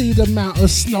did see the amount of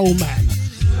snowman.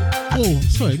 Oh,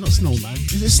 sorry, not snowman.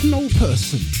 Is it snow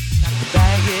person?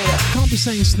 Can't be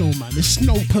saying snowman. It's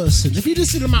snow person. If you did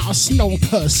see the amount of snow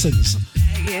persons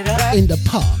in the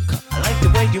park. I like the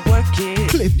way you work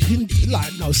it. Flipping,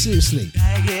 like, no, seriously.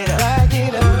 Bag it up, bag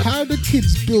it up. How the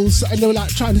kids build, and they were like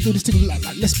trying to do this thing, like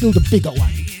let's build a bigger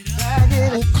one.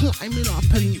 Or climbing up,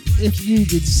 and if you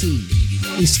did see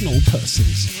these snow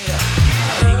persons.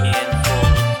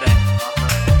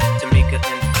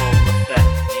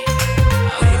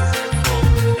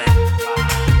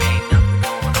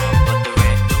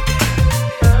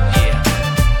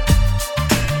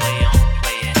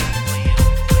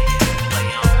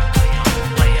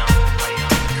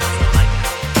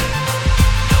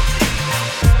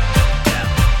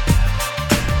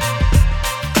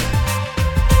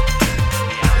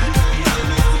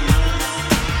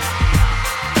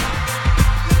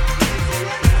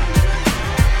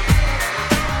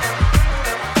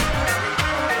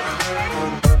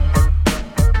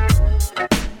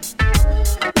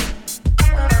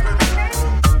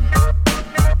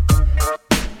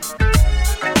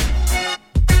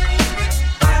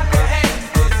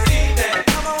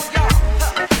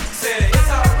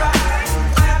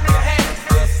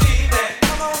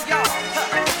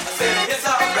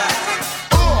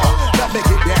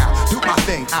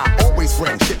 thing I always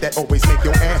bring. Shit that always make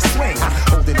your ass swing.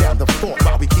 Holding down the fort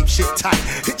while we keep shit tight.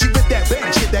 Hit you with that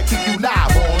bang shit that keep you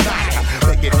live all night.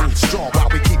 Make it move strong while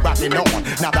we keep rocking on.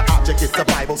 Now the object is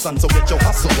survival, son, so get your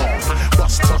hustle on.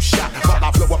 Bust tough shot while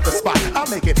I blow up the spot. I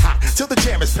make it hot till the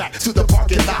jam is packed to the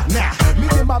parking lot. Now, me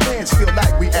and my mans feel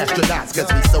like we astronauts,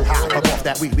 cause we so high from off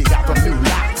that weed we got from new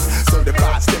lots.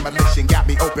 Certified stimulation got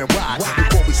me open wide.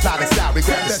 Before we slide inside, we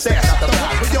grab the stash out the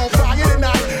ride. We on fire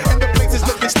tonight, and the place is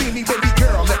looking steamy. Baby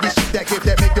girl, let me shoot that gift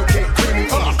that make your cake creamy.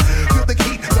 Feel the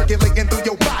heat circulating through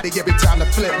your body every time the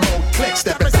flip mode clicks.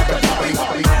 Step inside the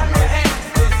party.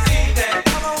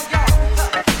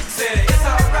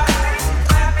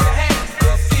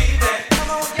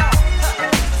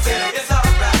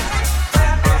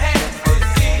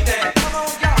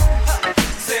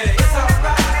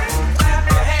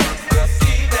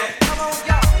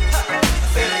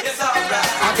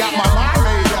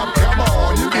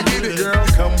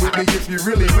 If you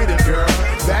really with it, girl.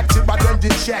 Back to my dungeon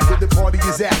shack where the party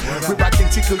is at, where I can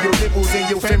tickle your nipples and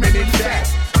your feminine fat.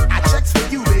 I checks for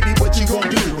you, baby, what you gon'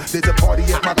 do? There's a party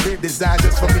at my crib designed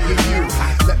just for me and you.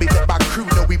 Let me let my crew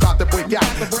know we about to break out.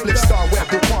 Split Star Web,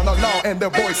 DuPont, Law, and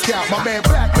the Boy Scout. My man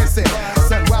Black missing,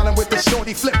 sun wildin' with the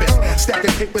shorty flipping,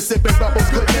 stacking paper, sipping bubbles,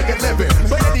 good nigga living.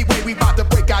 But anyway, we about to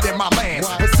break out in my land,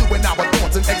 pursuing our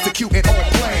thoughts and executing all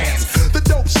plans. The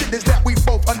dope shit is that we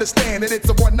both understand that it's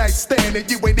a one night stand and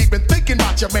you ain't even thinking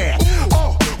about your man.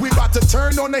 Oh, we about to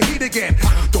turn on the heat again.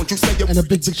 Don't you say you. And a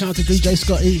big shout out to DJ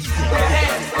Scotty.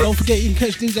 Don't forget you can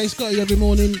catch DJ Scotty every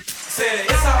morning.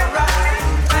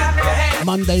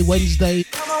 Monday, Wednesday,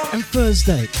 and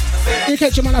Thursday. You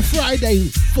catch him on a Friday,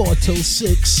 4 till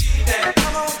 6.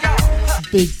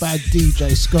 Big bad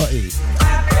DJ Scotty.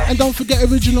 And don't forget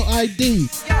Original ID.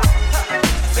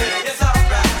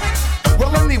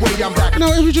 Well, anyway, I'm back.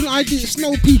 No, Original ID is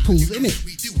Snow Peoples,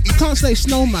 innit? You can't say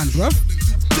Snowman, bruv.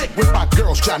 With my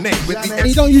girls, Johnny, with And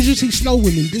you don't usually see snow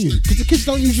women, do you? Because the kids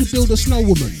don't usually build a snow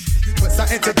woman. Put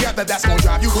something together that's gonna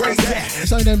drive you crazy.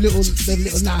 So them little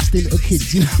nasty little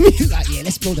kids, you know what I mean? Like, yeah,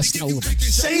 let's build a snow woman.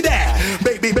 Say that,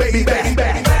 baby, baby, baby,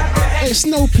 baby. Hey,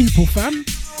 Snow People, fam.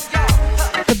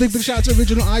 A big shout out to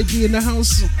Original ID in the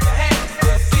house.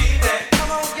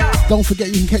 Don't forget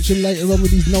you can catch him later on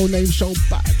with his No Name Show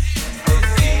Bad.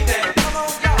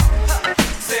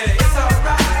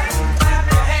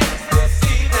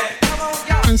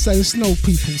 And saying Snow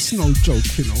People, Snow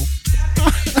joke, you know.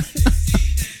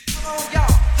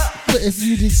 But if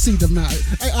you did see them now,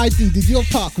 hey, ID, did you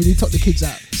park when you took the kids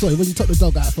out? Sorry, when you took the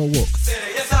dog out for a walk?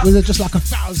 Was there just like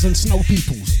 1,000 Snow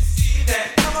Peoples?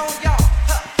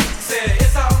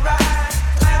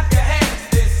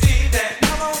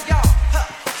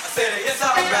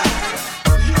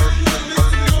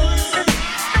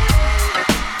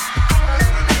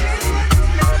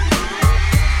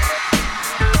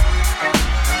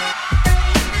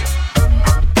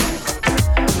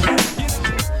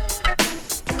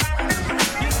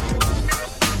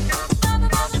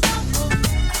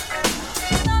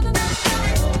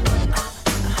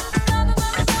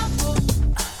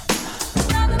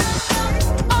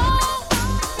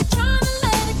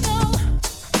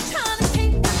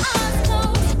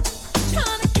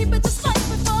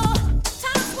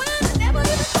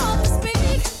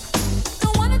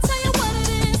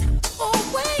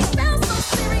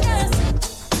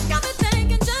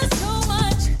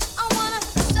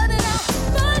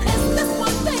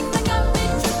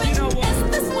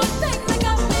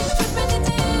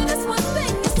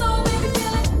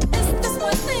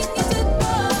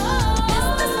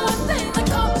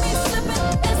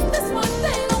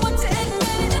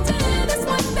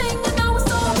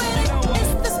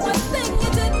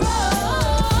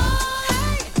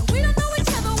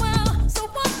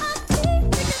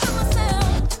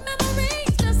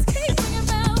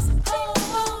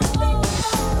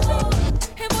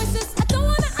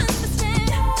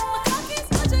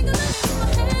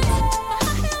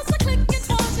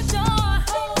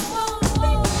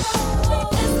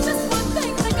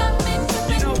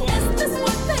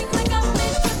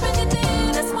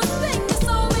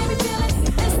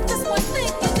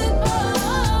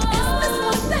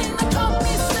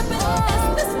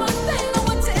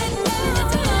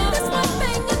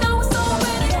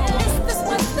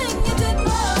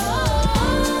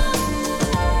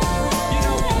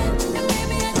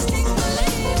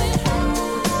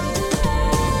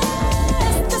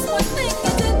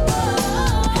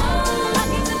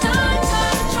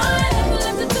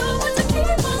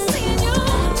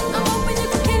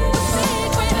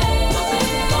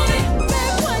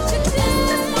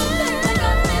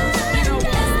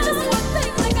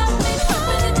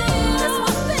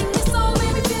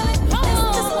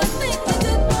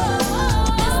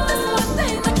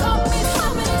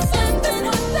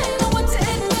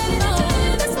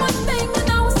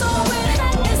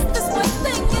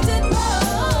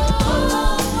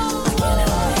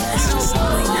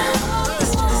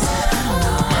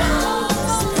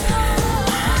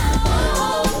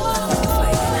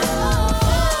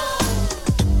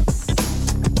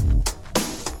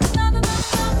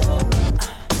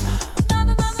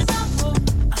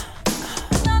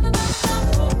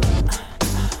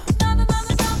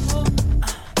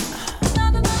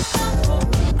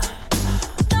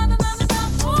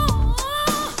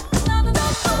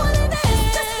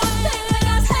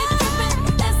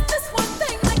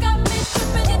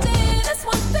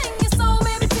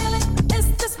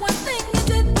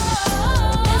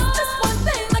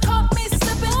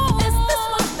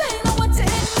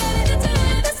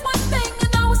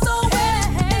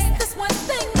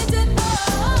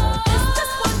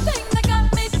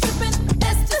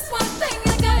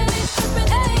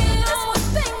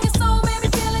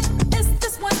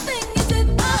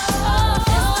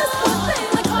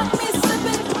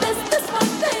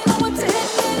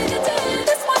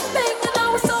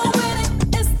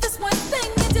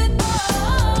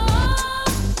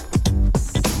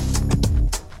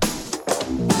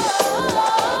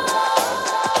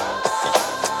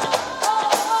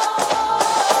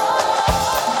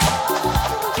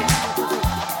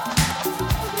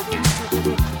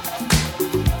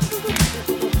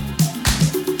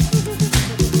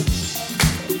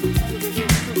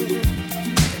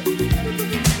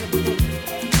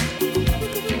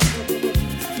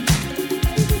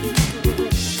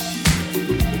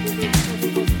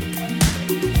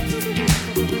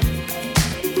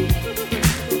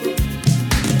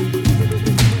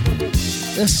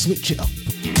 Let's switch it up.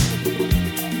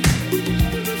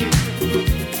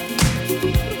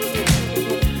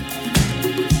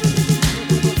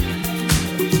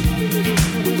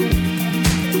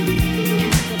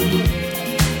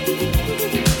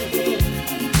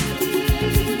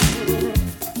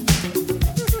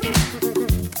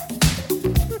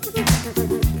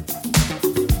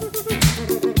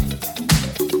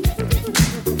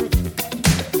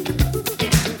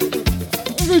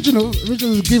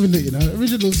 Original's giving it, you know.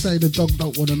 Original say the dog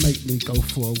don't want to make me go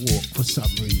for a walk for some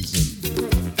reason.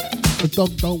 The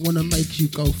dog don't want to make you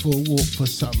go for a walk for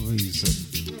some reason.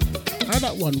 How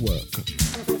that one work?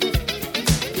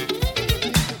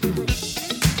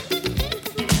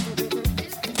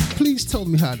 Please tell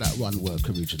me how that one work,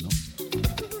 Original.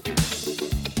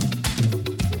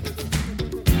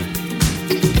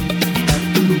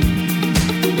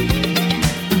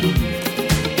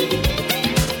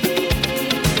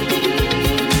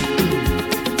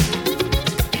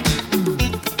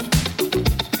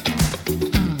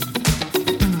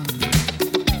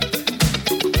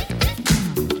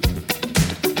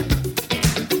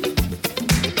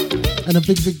 And a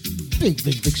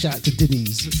big shout out to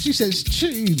Denise. She says,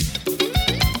 tune.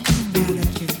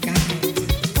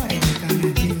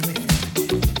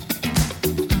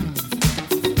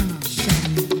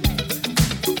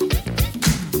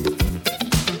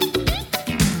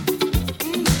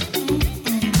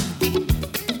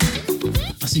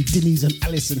 I see Denise and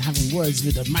Alison having words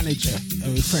with the manager at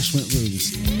refreshment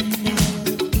rooms.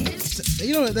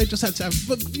 You know what, they just had to have,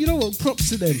 but you know what, props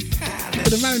to them.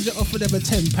 But the manager offered them a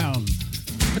 £10.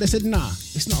 But they said, nah,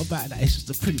 it's not about that, it's just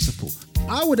the principle.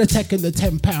 I would have taken the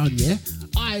 £10, yeah?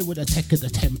 I would have taken the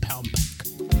 £10 back.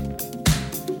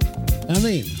 I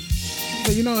mean,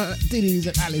 but you know, Denise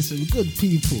and Alison, good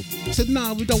people. Said,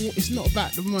 nah, we don't. It's not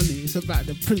about the money, it's about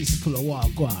the principle of what I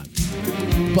go on.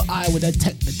 But I would have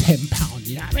taken the £10,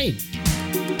 you know what I mean?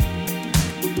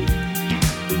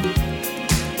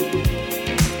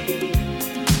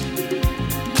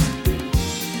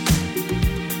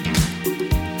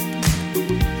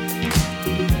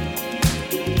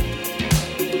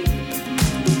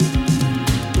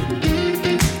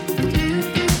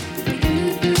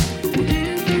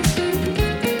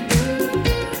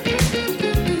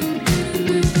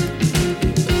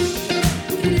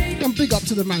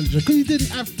 To the manager, because he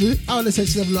didn't have to. I would have said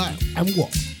to them, like, and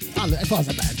what? If I was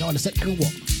a manager, I would have said, and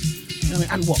what? You know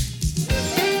what I mean? And what?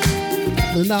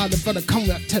 And now the brother come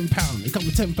with £10. He come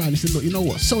with £10. He said, look, you know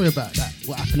what? Sorry about that.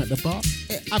 What happened at the bar?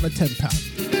 Have a £10.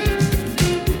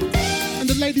 And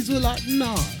the ladies were like,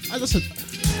 nah. I just said,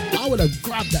 I would have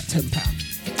grabbed that £10.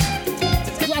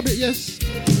 Grab it, yes.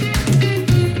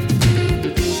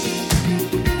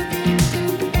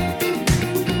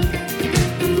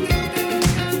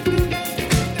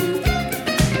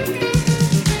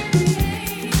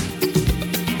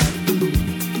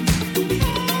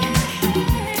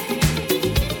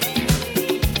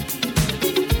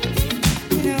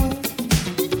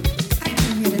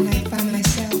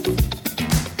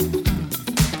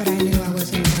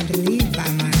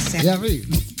 Yeah, I mean,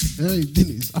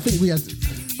 Dennis, I think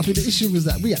the issue was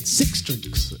that we had 6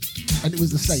 drinks and it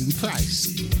was the same price.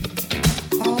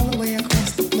 All the way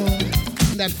across the floor.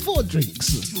 And they had 4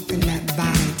 drinks. Talking that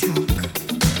body talk.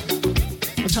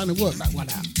 I'm trying to work that one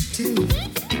out. 2.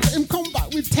 Let him come back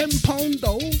with £10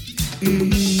 though.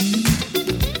 Mm-hmm.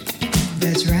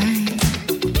 That's right.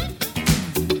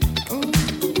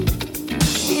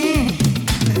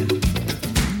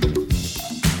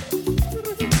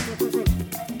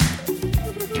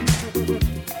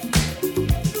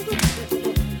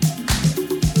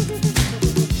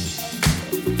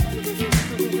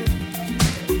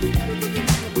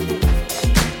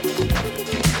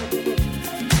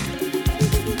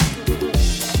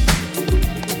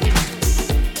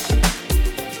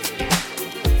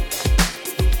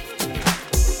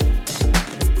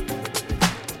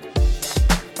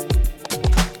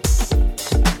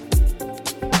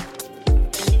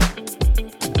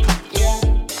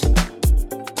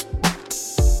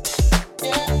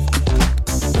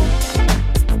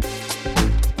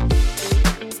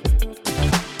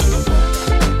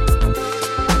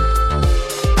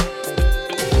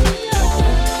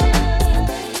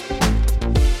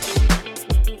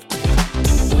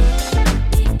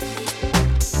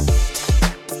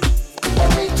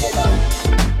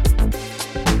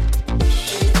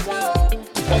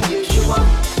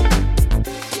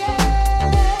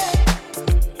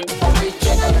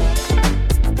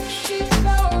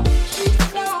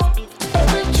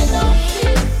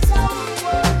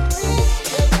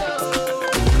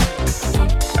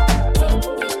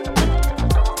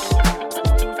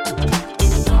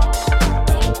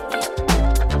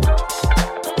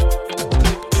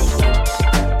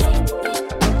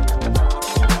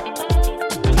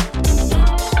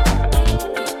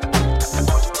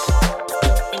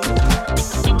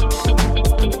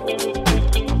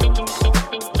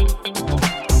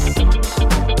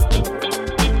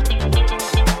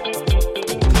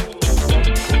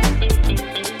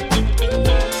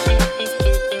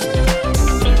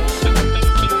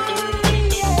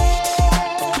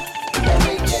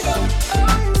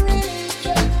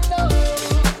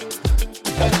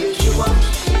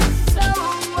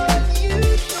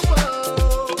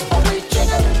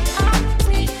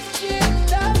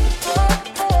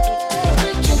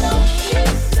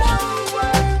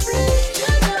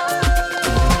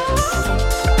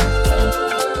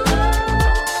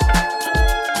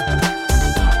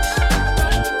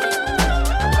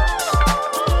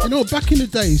 No, back in the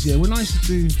days, yeah, when I used to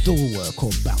do door work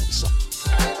or bouncer,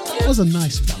 I was a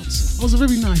nice bouncer. I was a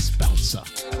very nice bouncer.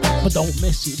 But don't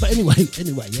mess it. But anyway,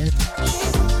 yeah.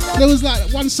 There was like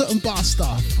one certain bar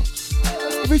staff.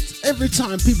 Every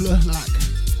time people are like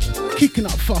kicking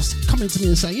up fuss, coming to me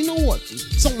and saying, you know what,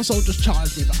 so-and-so just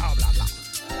charged me, blah, blah, blah.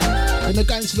 And they're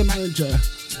going to the manager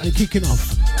and kicking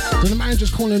off. Then the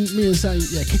manager's calling me and saying,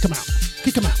 yeah, kick him out.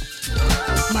 Kick him out.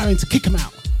 I'm having to kick him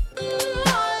out.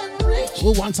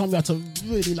 Well, one time we had to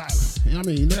really like, you know what I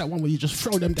mean? You know that one where you just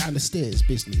throw them down the stairs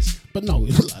business. But no,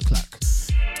 it was like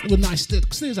it was nice stairs.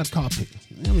 Stairs had carpet.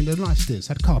 You know what I mean? They're nice stairs,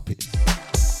 had carpet.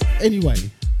 Anyway,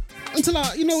 until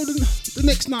the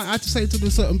next night I had to say to the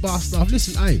certain bar staff,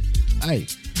 listen, hey,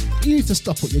 you need to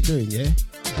stop what you're doing, yeah?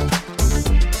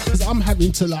 Because I'm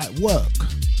having to like work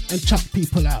and chuck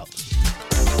people out.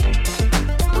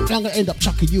 And I'm gonna end up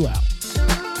chucking you out.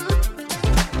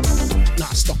 Nah,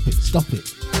 stop it.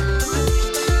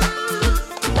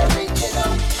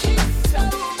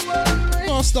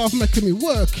 Bar staff making me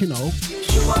work, you know.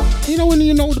 You know when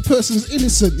you know the person's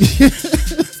innocent.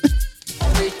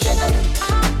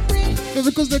 But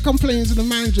because they're complaining to the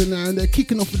manager now and they're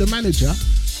kicking off with the manager,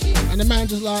 and the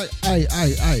manager's like, hey,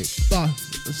 staff.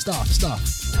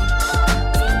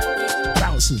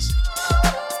 Bouncers.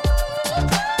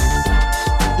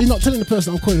 He's not telling the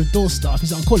person I'm calling the door staff,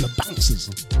 he's I'm calling the bouncers.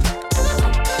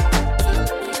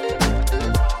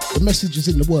 The message is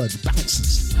in the word,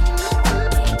 bouncers.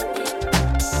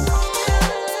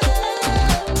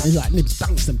 He's like, Nibbs,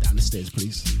 bounce them down the stairs,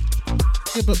 please.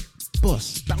 Yeah, but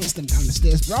boss, bounce them down the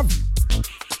stairs, bruv.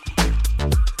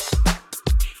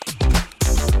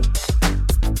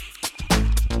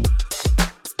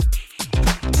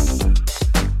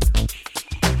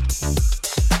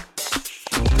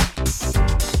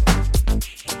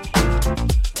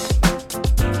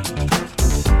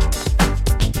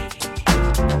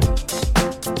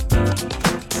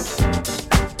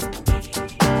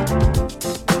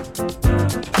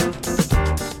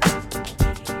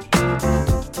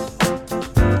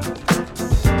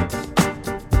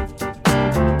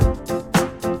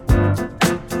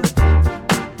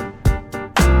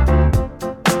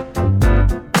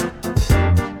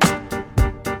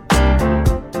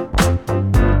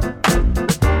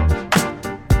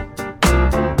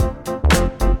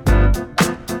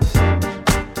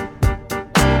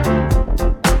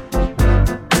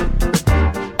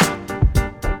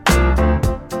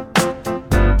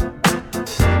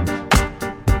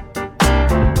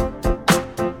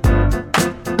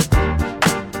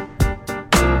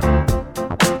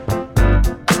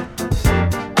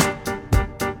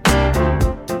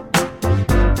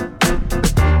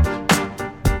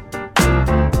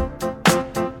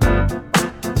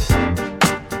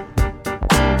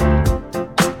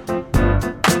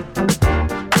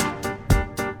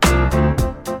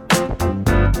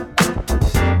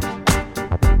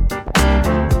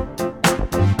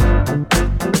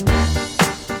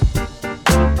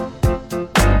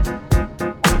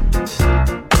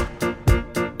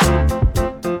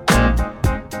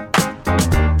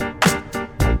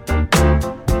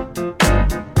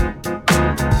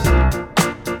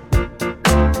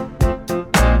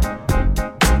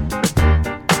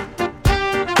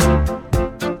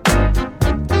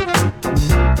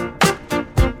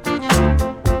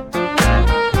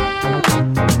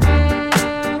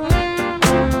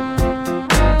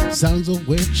 Sounds of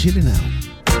we're chilling out.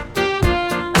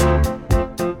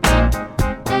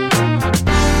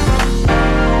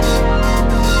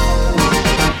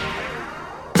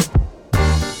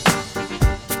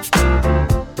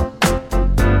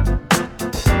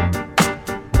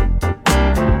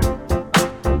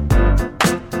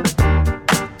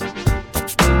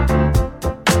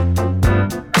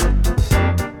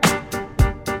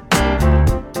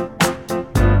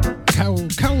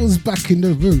 Carol's back in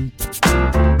the room.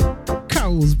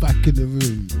 Carol's back in the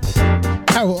room.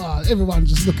 Carol, everyone's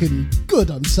just looking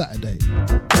good on Saturday.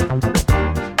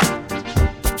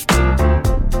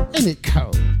 Ain't it,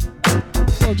 Carol?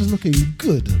 They're just looking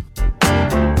good.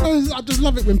 I just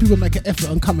love it when people make an effort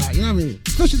and come out, you know what I mean?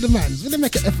 Especially the mans, when they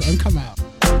make an effort and come out.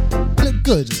 They look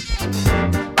good.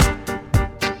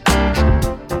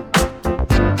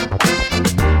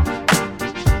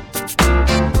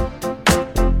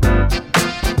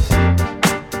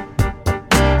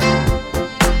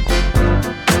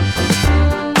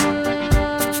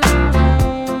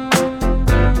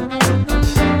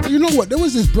 What? There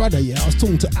was this brother, yeah, I was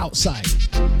talking to outside.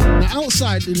 Now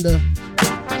outside in the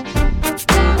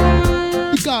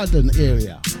garden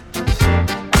area,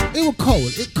 it was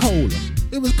cold.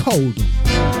 It was cold.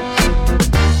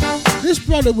 This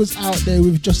brother was out there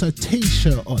with just a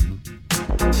t-shirt on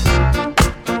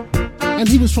And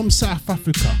he was from South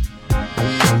Africa.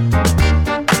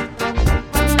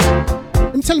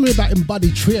 I'm telling me about him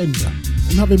body trained.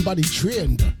 I'm having body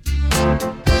trained.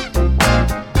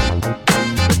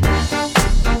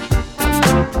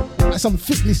 Like some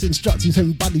fitness instructors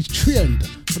having body trained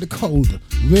for the cold.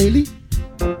 Really?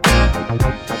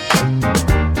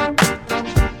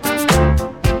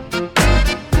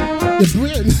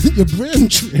 Your brain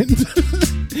trained.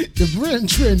 Your brain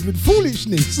trained with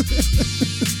foolishness.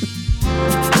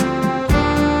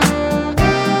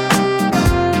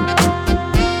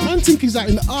 Man think he's like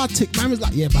in the Arctic. Man was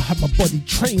like, yeah, but I have my body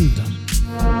trained.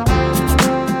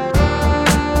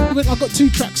 I got two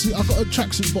tracksuit. I got a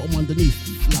tracksuit bottom underneath.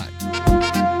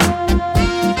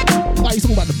 Like he's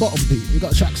talking about the bottom bit. We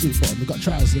got a tracksuit bottom. We got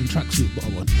trousers and tracksuit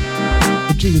bottom on.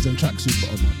 The jeans and tracksuit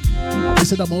bottom on. He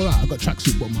said I'm alright. I got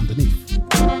tracksuit bottom underneath.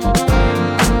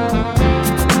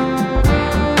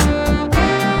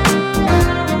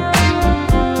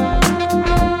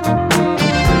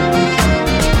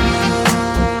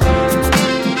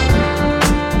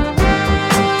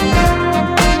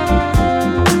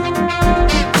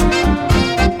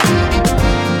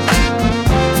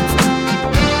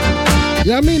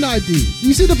 Yeah, I mean, ID.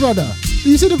 You see the brother?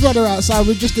 You see the brother outside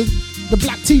with just the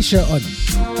black t-shirt on?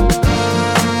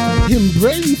 Him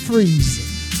brain freeze.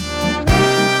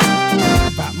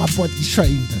 About my body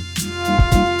trained.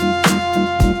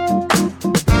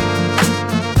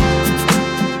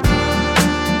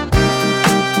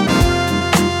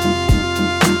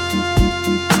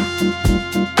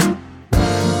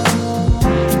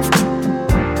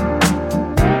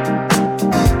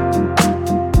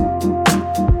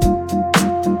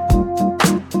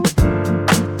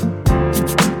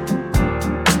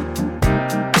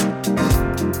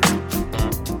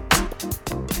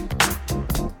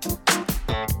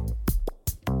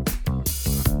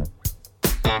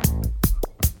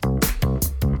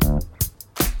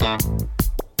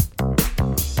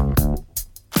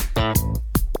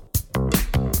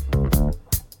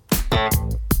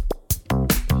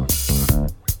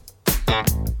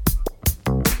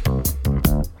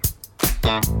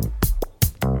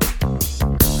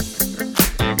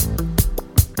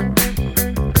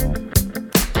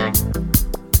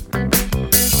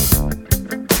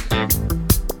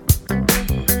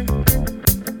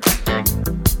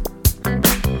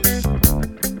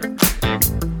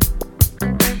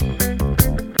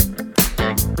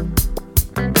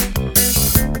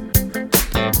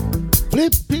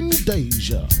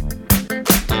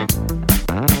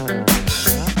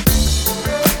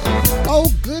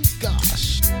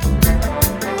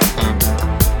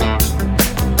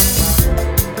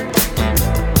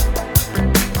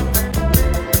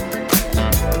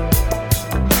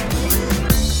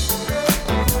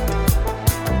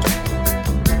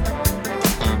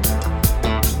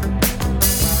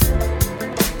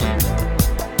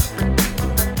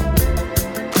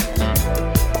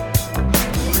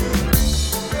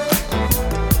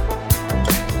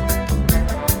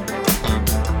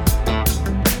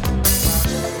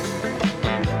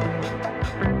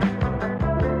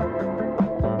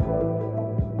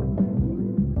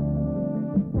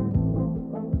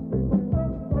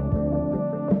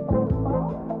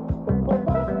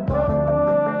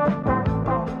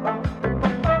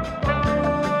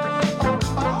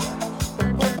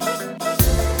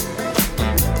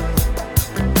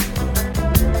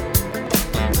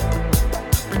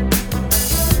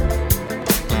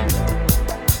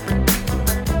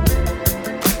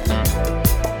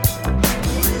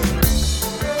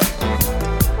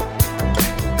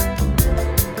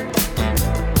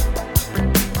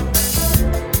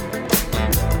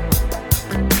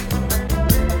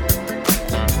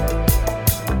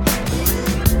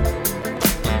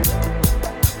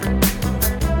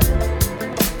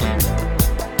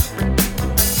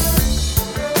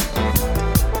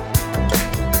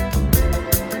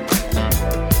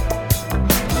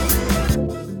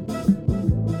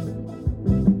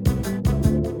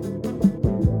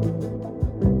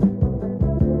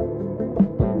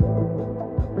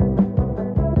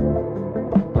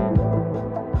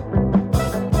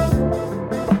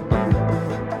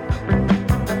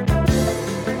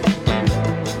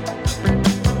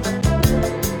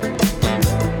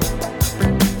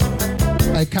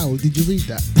 Carol, did you read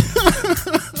that?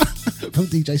 From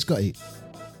DJ Scotty.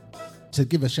 To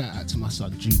give a shout out to my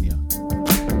son Junior.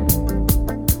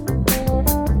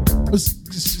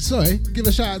 Sorry, give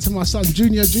a shout out to my son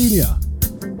Junior.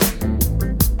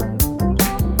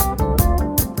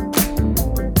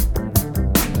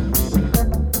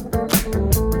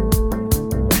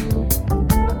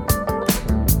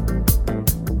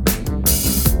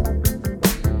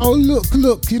 Oh,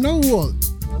 look, you know what?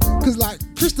 Because, like,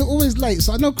 Crystal always late,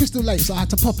 so I know Crystal late, so I had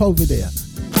to pop over there.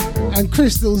 And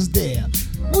Crystal's there.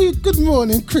 Oh, good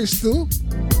morning, Crystal.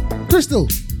 Crystal,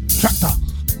 tractor.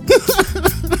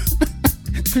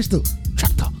 Crystal,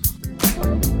 tractor.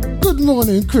 Good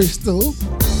morning, Crystal.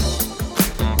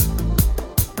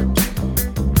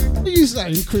 What are you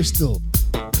saying, Crystal?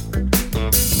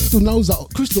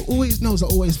 Crystal always knows I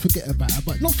always forget about her,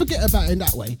 but not forget about her in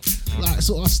that way. Like,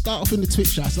 so I start off in the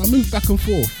Twitch chat, so I move back and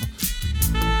forth.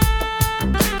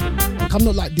 Like, I'm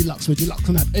not like Deluxe, where Deluxe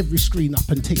can have every screen up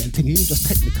and ting. Him just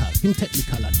technical. Him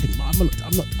technical and ting.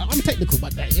 I'm technical,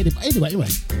 but anyway.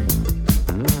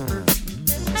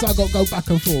 So I got to go back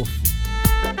and forth.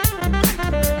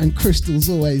 And Crystal's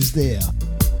always there.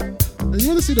 And you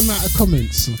want to see the amount of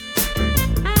comments?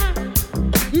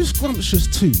 Who's scrumptious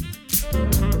too?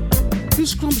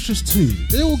 Who's scrumptious too?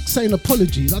 They're all saying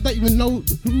apologies. I don't even know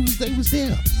who they was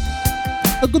there.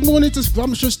 A good morning to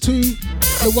scrumptious too.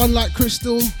 The one like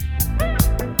Crystal.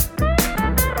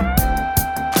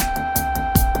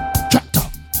 Tractor.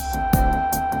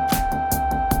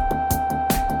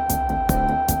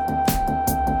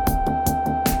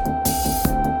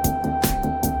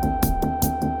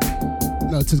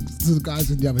 No, to the guys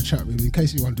in the other chat room, in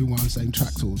case you wonder why I'm saying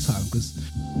tractor all the time,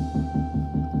 because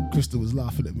Crystal was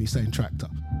laughing at me saying tractor.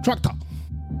 Tractor!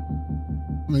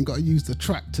 I mean, got to use the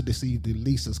tractor this evening,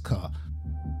 Lisa's car.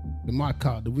 In my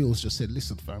car, the wheels just said,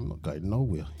 listen, fam, I'm not going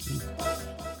nowhere.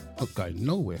 Not going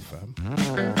nowhere, fam.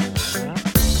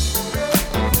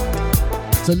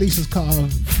 So Lisa's car,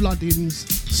 floodings,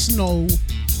 snow,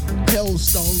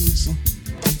 hailstones,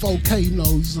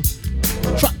 volcanoes.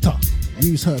 Tractor,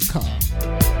 use her car.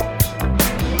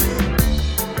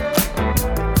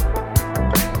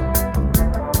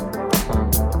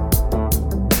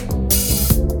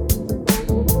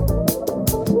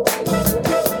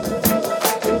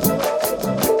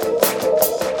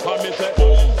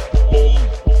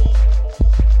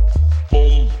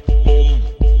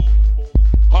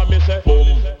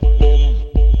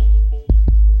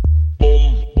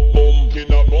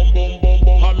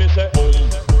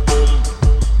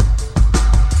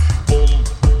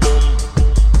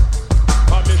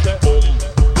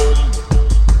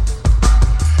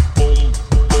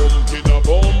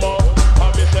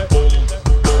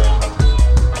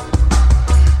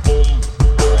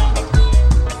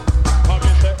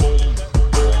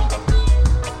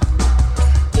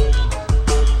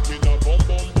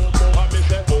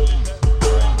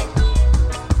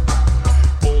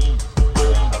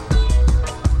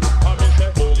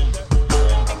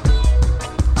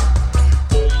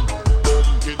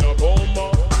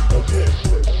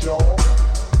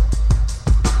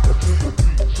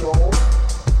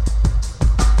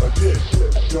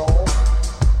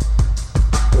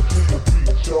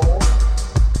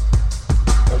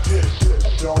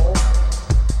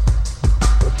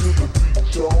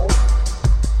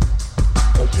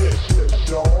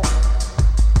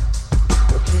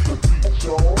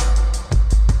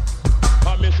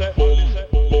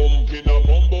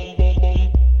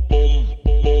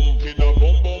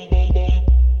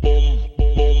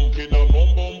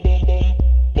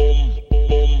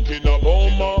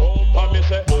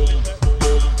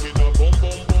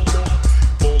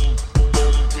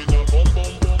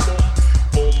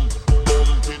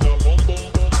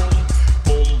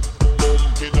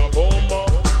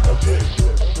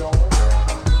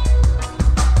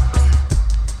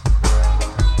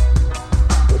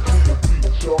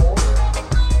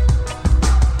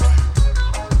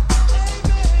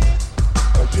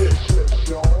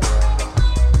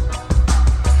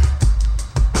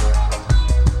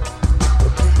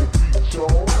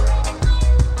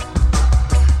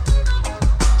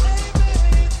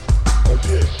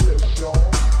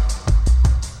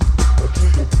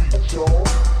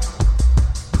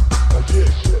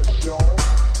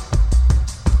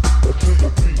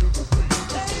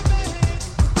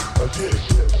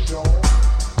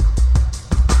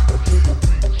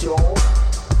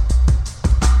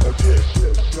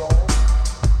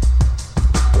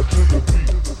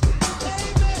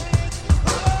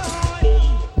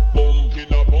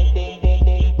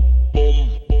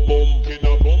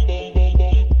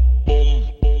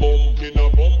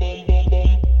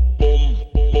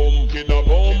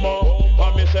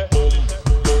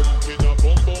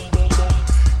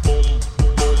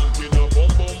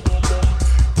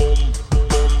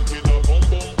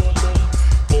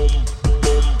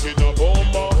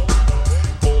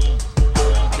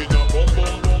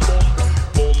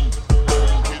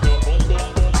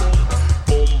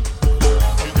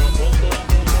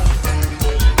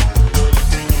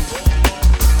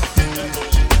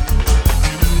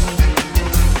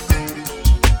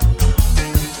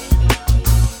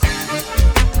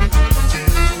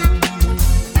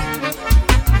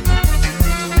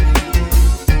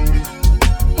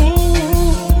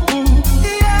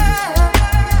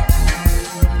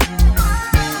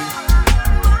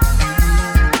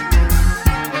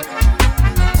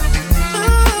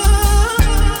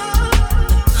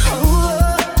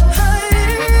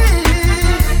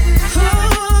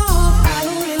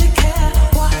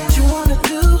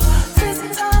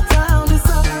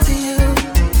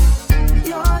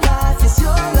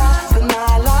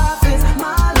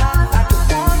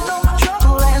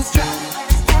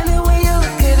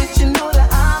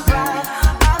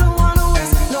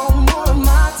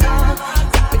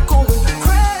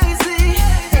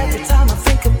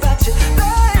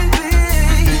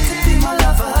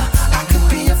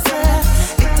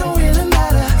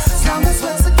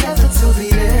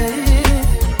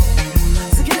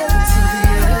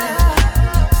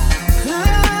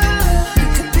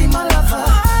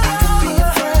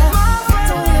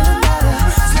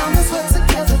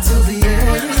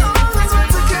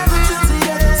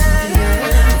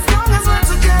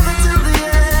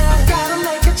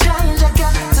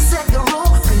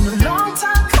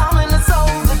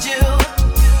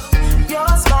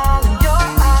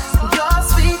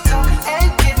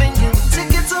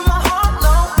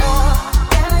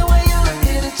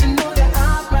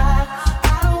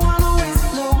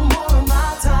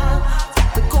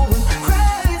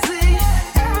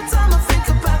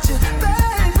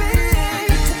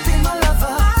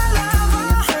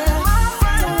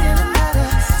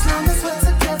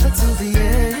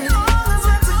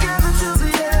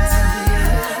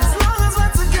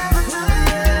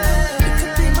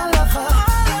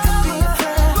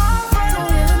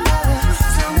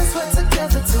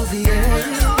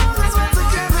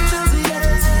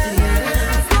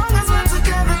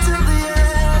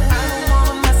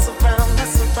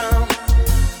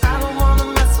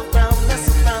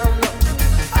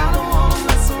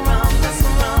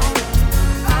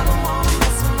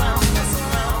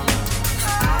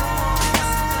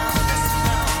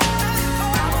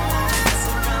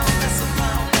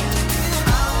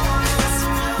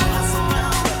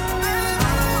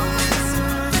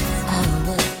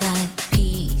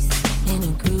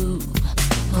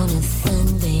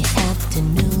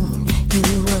 afternoon. You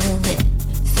were there,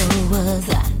 so was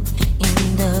I. In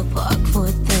the park,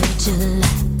 4th of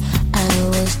July. I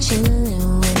was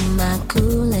chillin' with my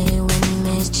Kool-Aid when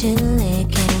Miss Chili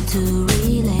came to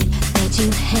relay that you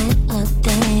had a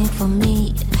thing for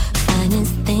me,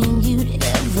 finest thing you'd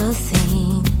ever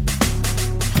seen.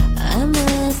 I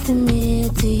must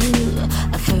admit to you,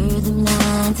 I've heard them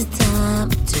lines a time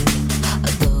or two,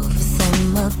 although for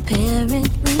some apparent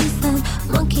reason,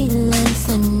 monkey lines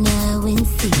are now in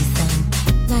season.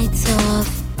 Lights off,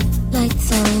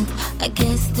 lights on, I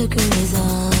guess the girl is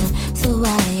on, so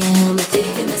I am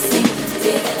digging the scene,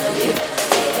 digging on you,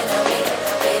 digging on me,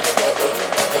 baby, baby,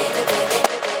 baby, baby.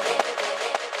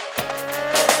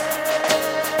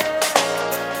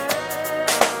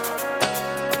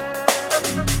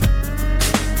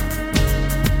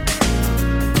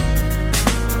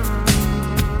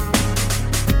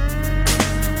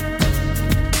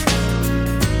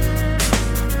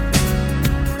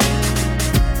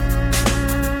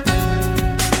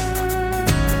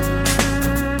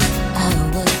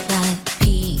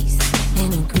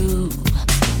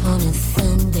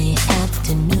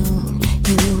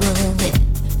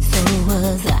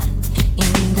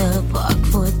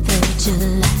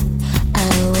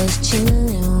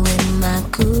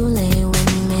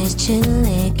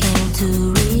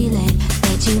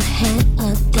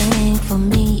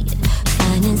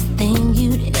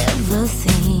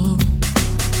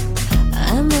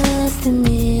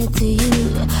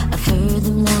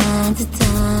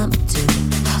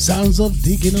 Sounds of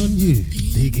digging on you,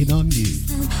 digging on you.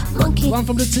 One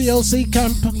from the TLC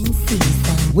camp.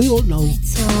 We all know.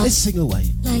 Let's sing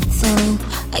away.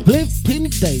 Blipping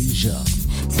Deja.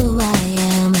 So I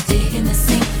am digging the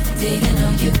scene, digging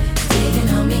on you, digging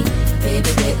on me,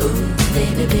 baby, baby, ooh,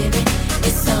 baby, baby.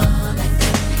 It's all like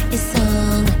that, it's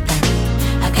all like that.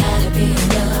 I gotta be in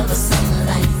love or something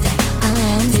like that. I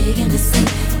am digging the scene,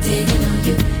 digging on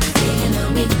you, digging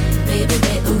on me, baby,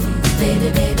 baby, ooh, baby,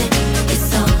 baby.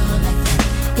 It's all like that,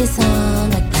 it's all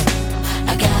like that. I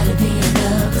gotta be in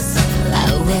love or something like that.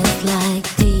 I went like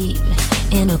deep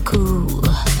in a cool,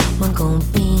 wasn't gonna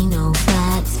be no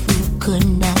vibes, who could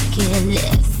not care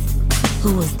less. Who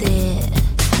was there?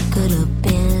 Could have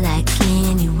been like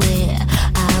anywhere.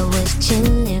 I was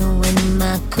chilling with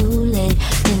my Kool-Aid,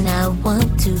 and I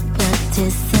want to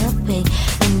participate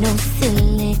in no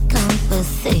silly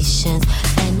conversations.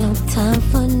 Had no time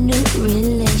for new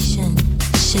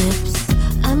relationships.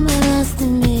 I must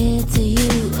admit to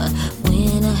you,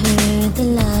 when I heard the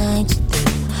line you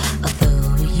threw,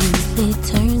 although it usually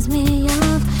turns me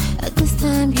off, at this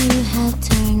time you have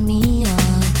turned me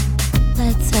on.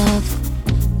 Lights off,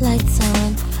 lights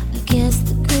on, I guess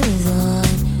the good is on,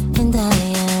 and I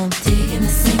am digging the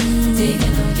scene,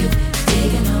 digging on you,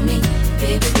 digging on me,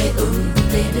 baby, baby, ooh,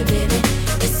 baby, baby.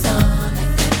 It's on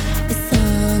like that, it's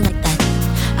on like that.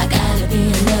 I gotta be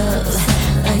in love,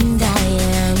 and I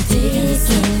am digging that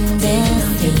scene,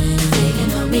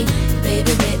 digging on me,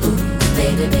 baby, baby, ooh,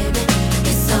 baby, baby.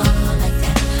 It's on like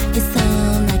that, it's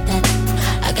on like that.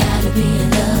 I gotta be in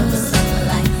love, something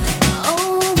like that.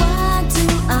 Oh, why do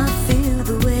I feel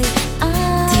the way I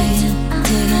digging on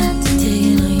you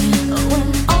when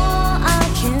all I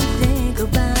can think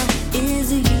about is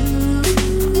you?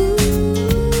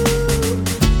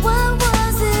 What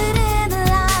was it in the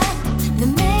light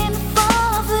that made me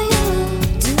fall for you?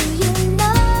 Do you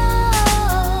know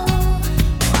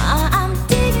why I'm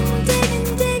digging, digging,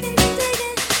 digging,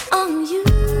 digging on you?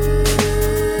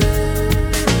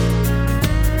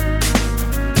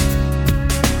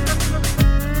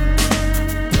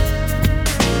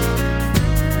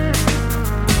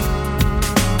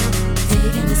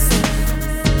 Digging the sea.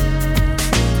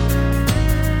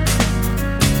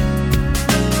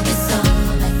 It's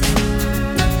all like that.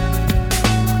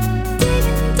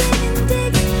 Digging, digging,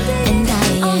 digging, digging. And I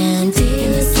am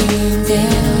digging the sea,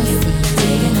 digging on you,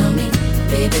 digging on me,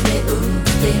 baby, baby, ooh,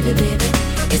 baby, baby.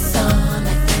 It's all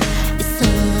like that, it's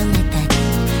all like that.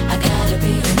 I gotta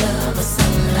be in love or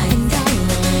something like that.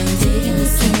 And I am digging the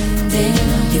sea, digging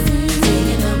on you,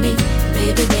 digging on me,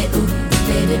 baby, baby, ooh,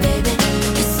 baby, baby.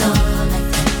 It's all like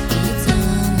that, it's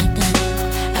all like that.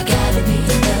 I gotta be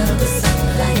in love or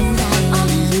something like that. And I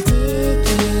am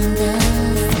digging the sea.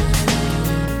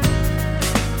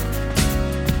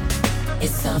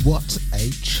 It's all What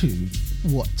a tune.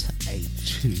 What a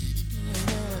tune.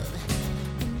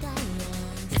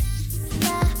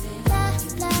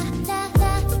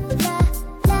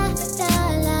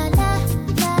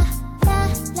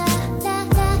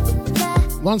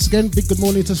 Once again, big good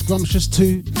morning to Scrumptious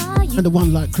 2 and the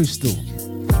one like Crystal.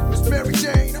 Miss Mary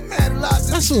Jane, I'm mad at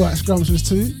Liza. That's alright, Scrumptious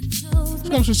 2.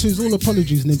 comes from Suze. All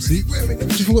apologies, Nibbsy.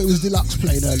 She thought it was Deluxe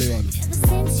playing earlier on.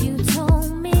 Since you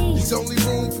told me There's only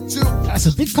room for two. That's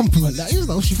a big compliment, that is,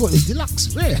 though. She thought it was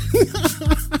Deluxe. Rare.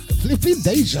 Flipping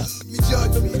Deja. Me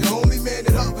judge me, the only man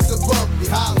that hovers above me.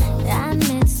 Holler. I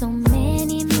met so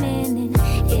many men,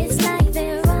 and it's like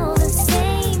they're all the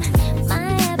same.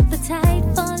 My appetite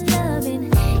for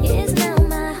loving is now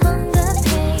my hunger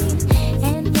pain.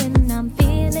 And when I'm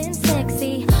feeling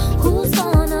sexy, who's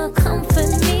gonna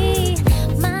comfort me?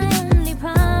 My only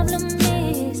problem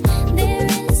is their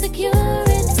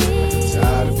insecurity.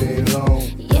 Tired of being alone.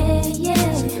 Yeah,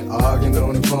 yeah. Sick of arguing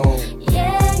on the phone.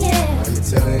 Yeah, yeah. Now you're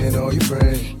telling all your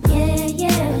friends. Yeah,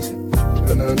 yeah.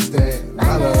 Don't understand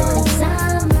my love.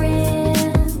 I'm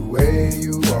real. The way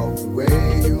you walk, the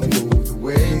way you move, the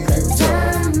way you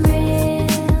talk, I'm real.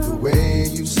 the way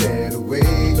you stare, the way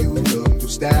you look, the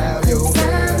style your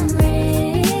hair, I'm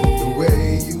real. the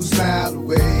way you smile, the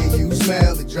way you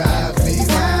smell, it drives me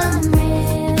wild. I'm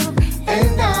real.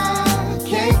 And I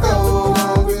can't go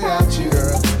on without you,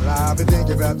 girl. I've been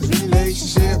thinking about this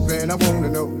relationship, and I wanna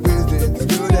know, is it as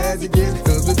good as it gets?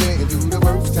 Cause we've been through the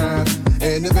worst times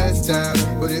and the best times,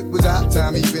 but it was our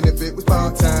time, even if it was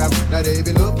part-time. Now they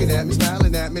been looking at me,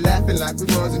 smiling at me, laughing like we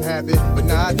wasn't happy, but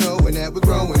not knowing that we're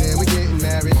growing and we're getting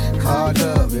married. Hard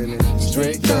loving and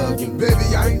straight thugging.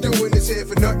 Baby, I ain't doing this here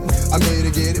for nothing. I'm here to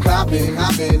get it poppin',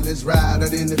 hoppin'. Let's ride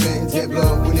out in the Benz, head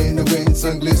blowing in the wind,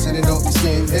 sun glistening off your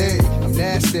skin. Hey, I'm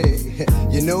nasty,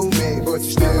 you know me, but you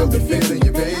still be feeling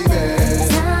your baby.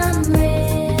 I'm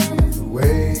real. The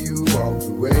way you walk,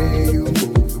 the way you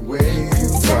move, the way you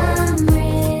talk, I'm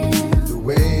real. the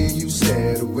way you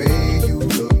stare, the way you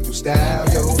look, the style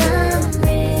your hair, I'm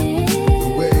real.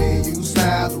 the way you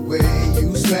smile, the way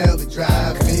you smell, it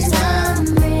drives me wild.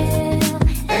 I'm real.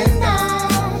 And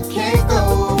I can't go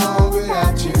on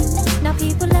without you. Now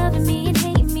people loving me and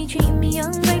hating me, treating me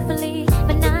ungratefully,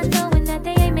 but not knowing that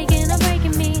they ain't making or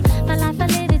breaking me. My life I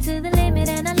live it to the limit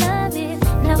and I love it.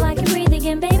 Now I can breathe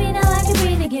again, baby, now I can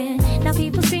breathe again. Now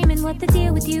people screaming what the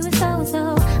deal with you is so.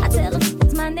 I tell them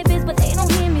it's my neighbors, but they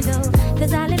don't hear me though.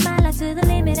 Cause I live my life to the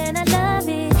limit and I love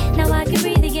it. Now I can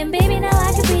breathe again, baby, now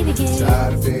I can breathe again.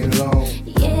 Tired of being alone,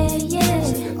 Yeah,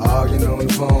 yeah. arguing on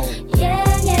the phone. Yeah,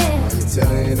 yeah. Now you're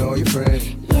telling all your friends.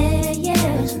 Yeah,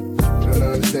 yeah. Don't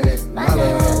understand my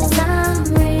love. I'm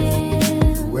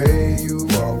real. The way you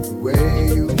walk, the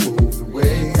way you move, the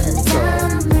way you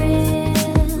talk, I'm real.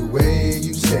 the way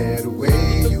you stare, the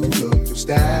way you look, the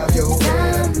style your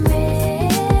hair, I'm real.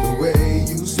 the way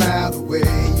you smile, the way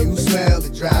you smell,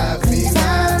 it drives me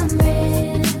wild. I'm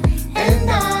real. And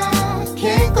I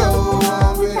can't go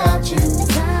on without you.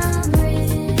 I'm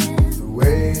real. The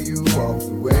way you walk,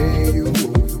 the way you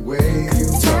move, the way you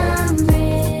talk, I'm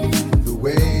real. the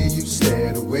way you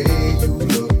stare, the way you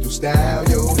look, the style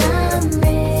your hair, I'm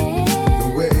real.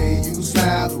 the way you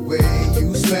smile, the way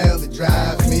you smell, it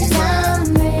drives me wild.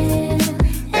 I'm real.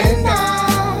 And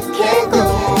I can't go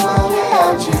on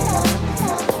without you.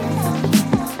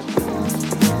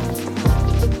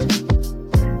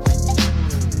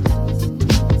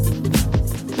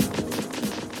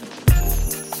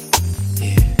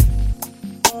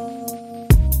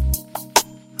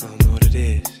 I don't know what it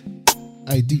is.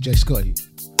 Hey, DJ Scotty.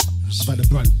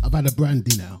 I've had a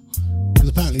brandy now. Because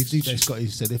apparently DJ Scotty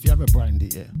said if you have a brandy,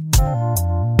 yeah.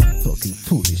 Fucking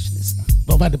foolishness.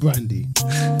 But I've had a brandy.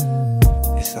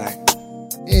 It's like,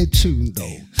 Air tune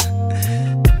though.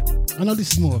 I know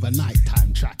this is more of a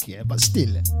nighttime track, yeah, but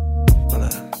still.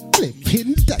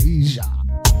 Flipping Deja.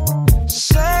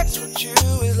 sex with you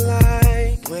is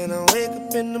like when I wake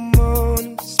up in the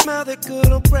morning, smell that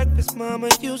good old breakfast mama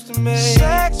used to make.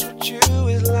 Sex with you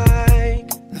is like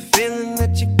the feeling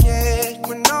that you get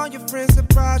when all your friends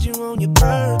surprise you on your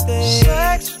birthday.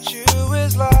 Sex with you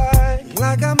is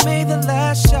like I made the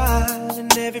last shot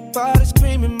and everybody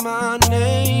screaming my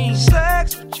name.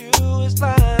 Sex with you is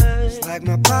like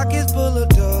my pockets full of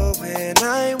dough and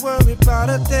I ain't worried about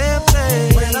a damn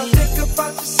thing. When I think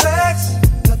about your sex,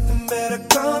 nothing better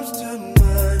comes to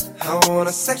mind. I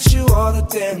wanna sex you all the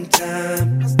damn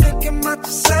time. I was thinking about your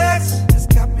sex, it's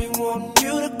got me wanting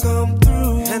you to come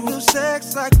through and do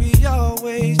sex like we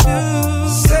always do.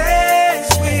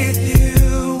 Sex with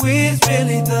you is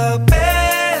really the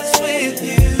best with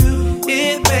you.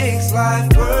 It makes life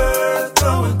worth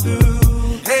going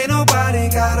through. Ain't nobody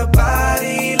got a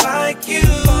body like you.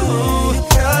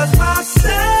 Cause my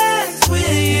sex with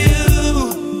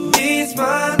you meets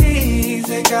my needs.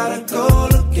 Ain't gotta go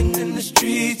looking in the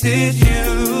streets, it's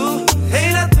you.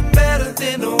 Ain't nothing better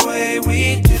than the way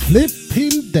we do.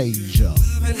 Flipping Deja.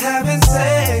 Been having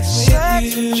sex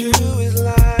with you is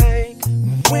like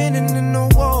winning an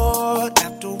award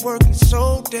after working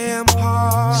so damn hard.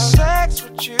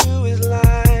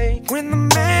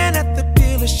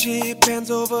 She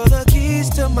bends over the keys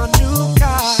to my new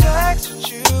car. Sex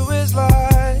with you is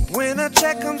like when a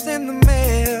check comes in the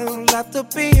mail after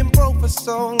being broke for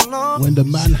so long. When the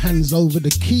man hands over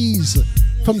the keys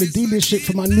from the dealership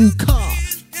for my new car.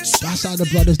 That's how the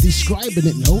brothers describing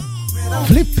it, no?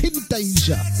 Flipping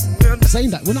danger.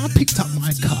 Saying that when I picked up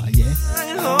my car, yeah.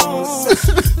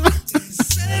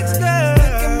 Sex,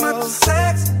 girl.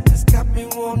 Sex has got me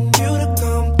wanting you to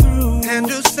come through and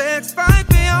do sex like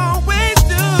we always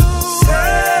do.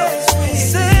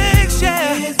 Sex,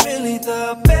 yeah. It's really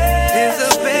the best. It's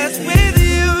the best with you.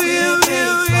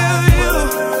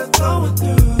 Going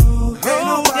through.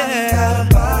 Oh, yeah. Got a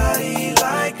body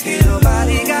like you.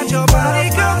 Nobody got your body,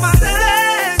 girl. My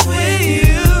sex with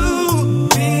you.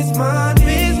 Beats my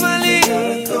lead.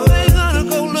 They gonna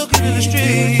go looking in the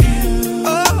street.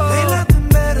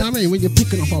 I mean, when you're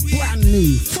picking up a brand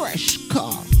new, fresh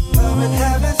car.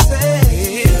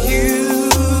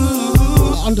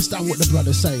 I understand what the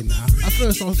brother's saying now. At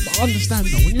first, I understand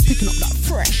though. When you're picking up that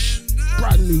fresh,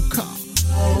 brand new car.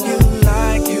 You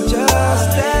like you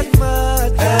just as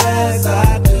much as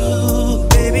I do.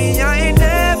 Baby, I ain't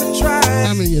never tried.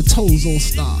 I mean, your toes all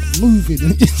start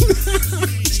moving.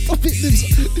 Stop it, Nibbs.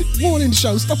 Morning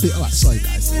show, stop it. Alright, sorry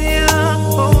guys.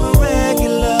 On a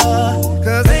regular,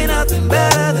 cause ain't nothing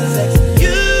better than sex with you.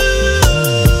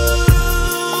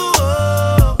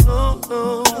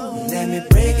 Let me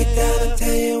break it down and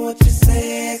tell you what your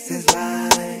sex is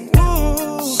like.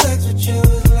 Sex with you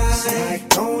is like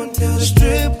going to the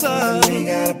strip club. You ain't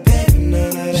gotta pay for none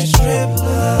of that strip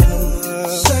club.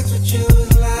 Sex with you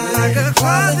is like a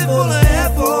closet full of Air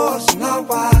Force and I'm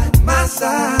by my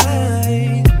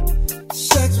side.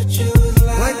 Sex with you is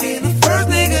like being the first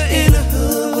nigga in the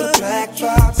hood with a black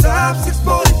drop top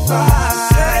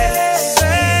 645.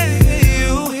 Say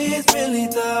you is really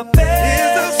the best.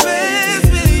 It's the best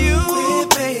with you. It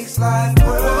makes life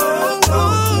worth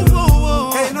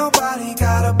going. Ain't nobody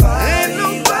got a body. Ain't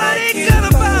nobody got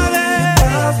a body.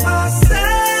 That's my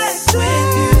sex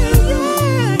with you.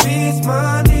 Meets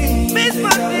my needs. Meets my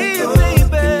needs,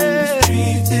 baby.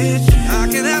 I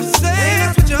can have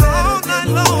sex with you all night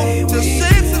long. Till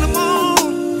 6 in the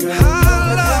morning. I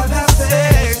love to have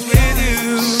sex with you.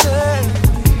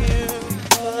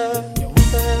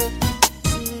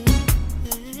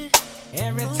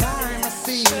 Every time I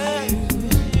see you,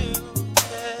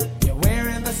 you're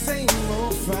wearing the same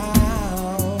old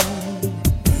frown.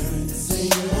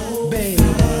 Baby,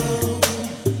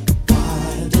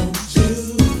 why don't you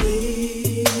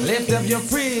lift up your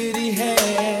pretty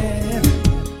head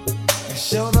and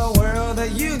show the world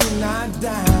that you're not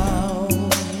down?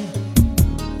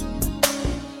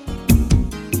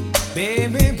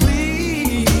 Baby,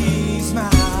 please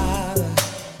smile.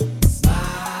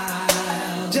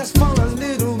 Smile. Just for a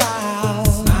little while.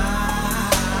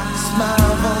 Smile.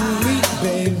 Smile for me,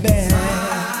 baby.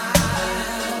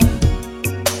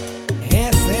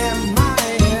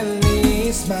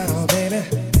 S-M-I-L-E. Smile, baby.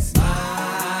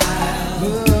 Smile.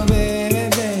 Oh, baby,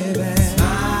 baby.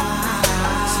 Smile.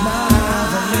 Smile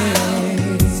for me.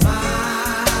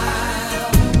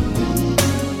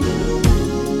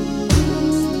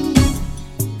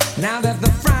 Now that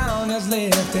the frown is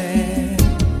lifted,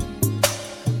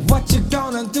 what you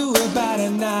gonna do about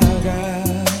it now,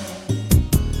 girl?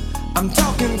 I'm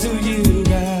talking to you,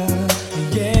 girl.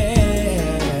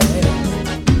 Yeah.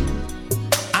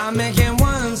 I'm making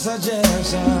one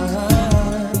suggestion.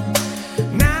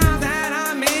 Now that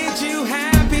I made you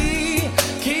happy,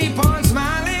 keep on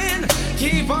smiling,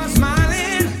 keep on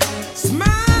smiling, smile.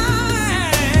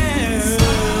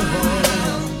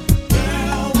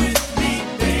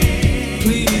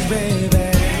 Please, baby.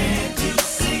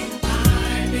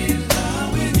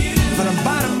 From the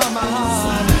bottom of my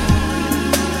heart,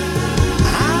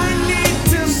 I need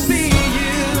to see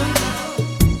you.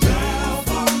 Girl,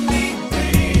 for me,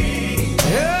 baby.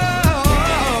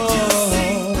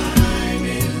 Oh,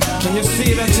 can you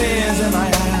see the tears in my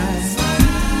eyes?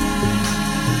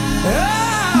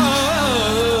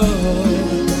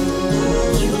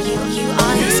 You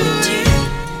are listening to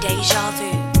Deja Vu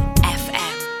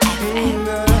FM.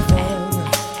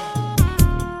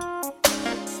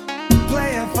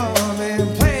 Play it for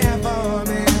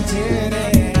me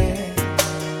today.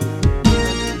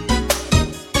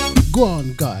 Go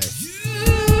on, guy.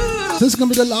 This is gonna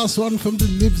be the last one from the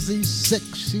Nibbsy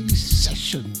Sexy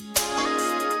Session.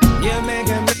 You're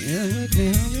making me.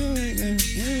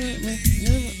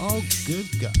 Oh, good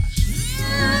gosh.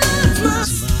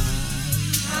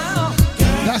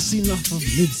 That's enough of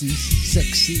Nibbsy's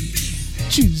Sexy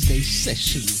Tuesday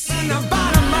Session. In the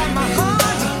bottom of my heart,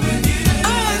 I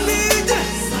need,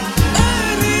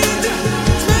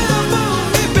 smile for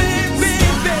me, baby.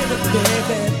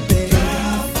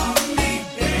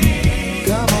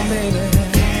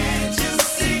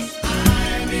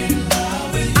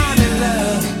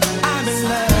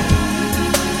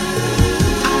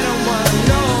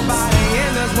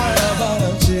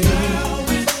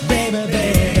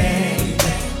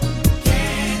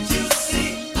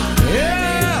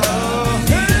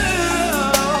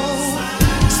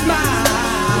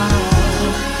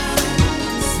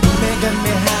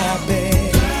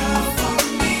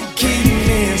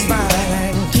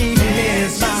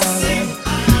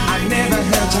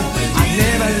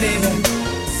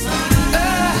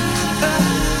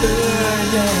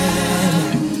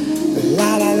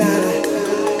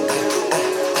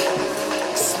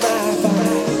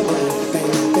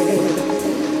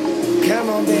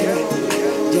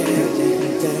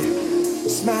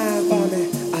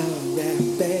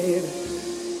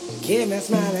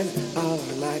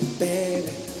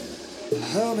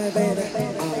 Hold me, baby,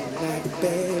 all night,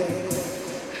 baby.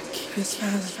 Keep you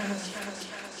smiling.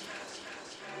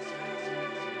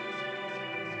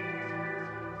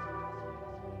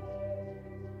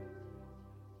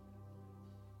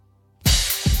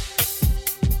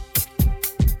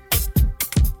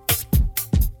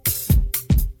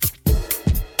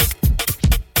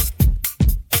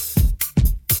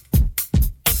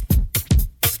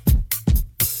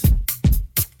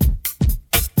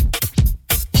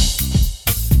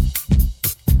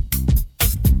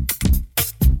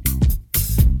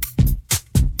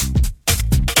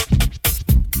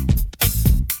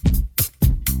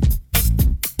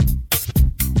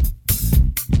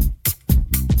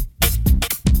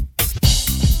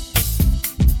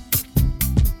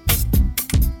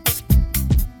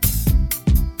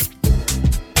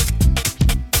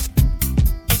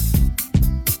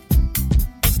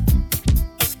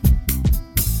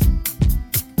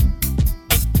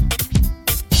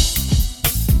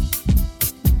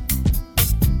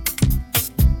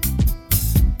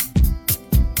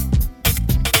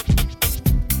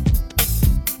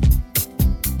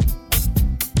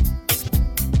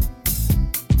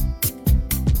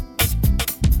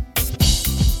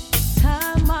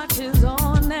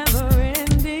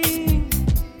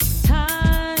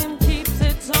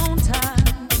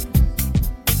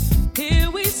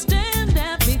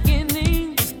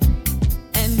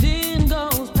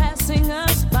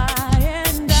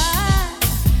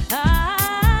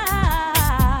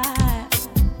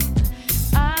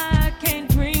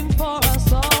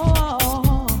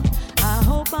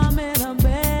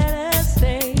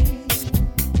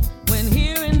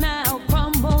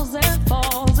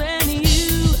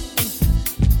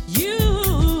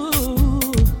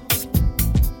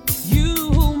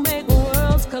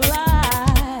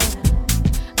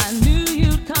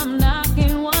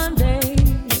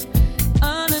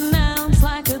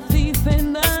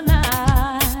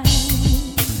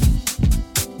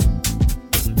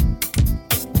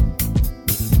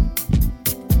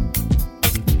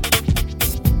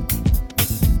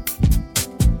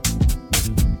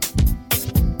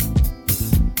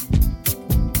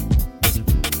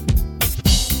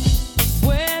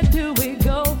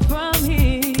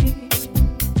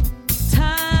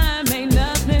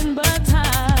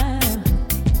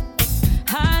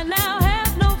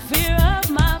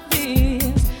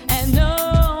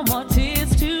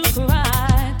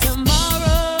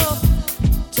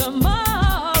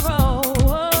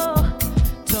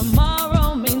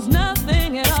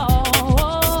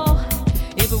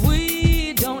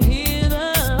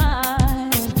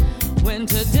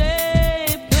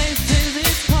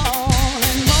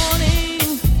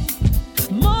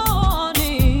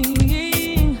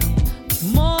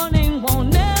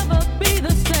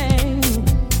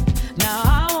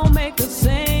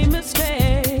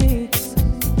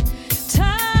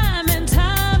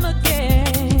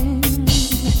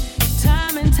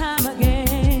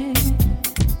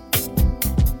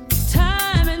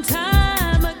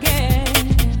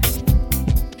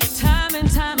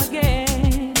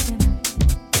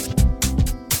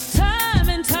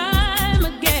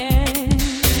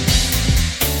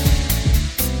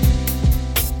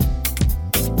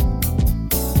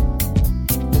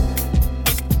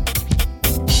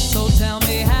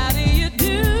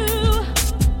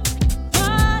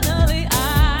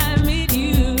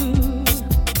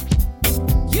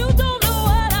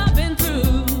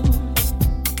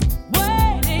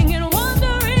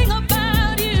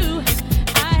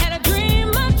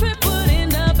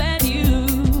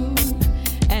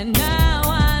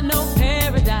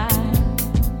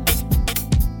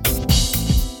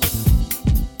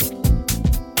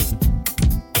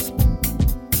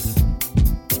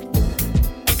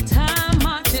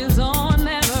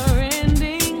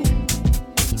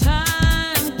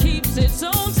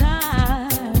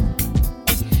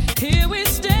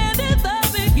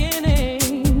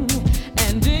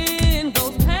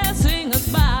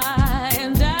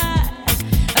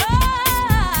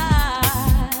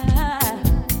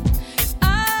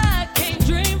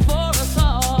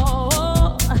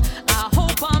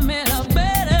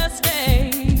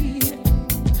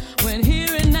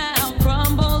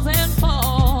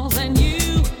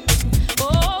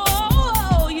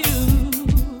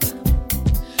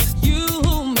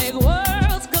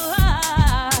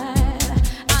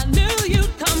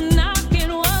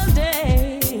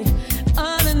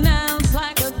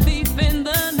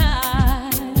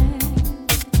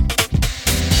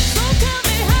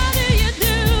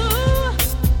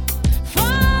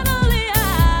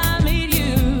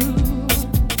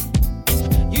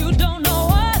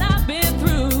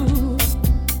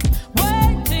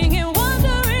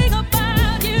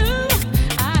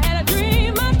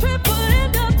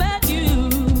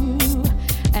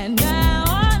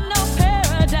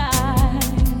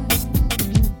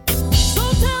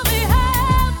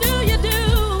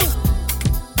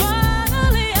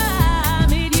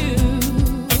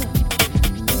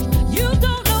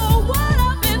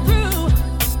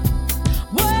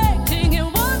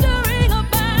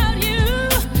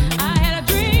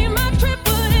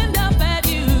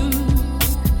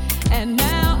 And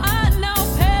now I know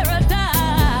paradise.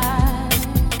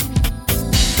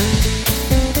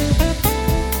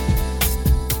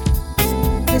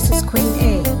 This is Queen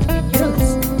A, and you're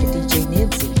listening to DJ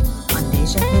Nibbsy on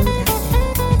Deja Vu FM.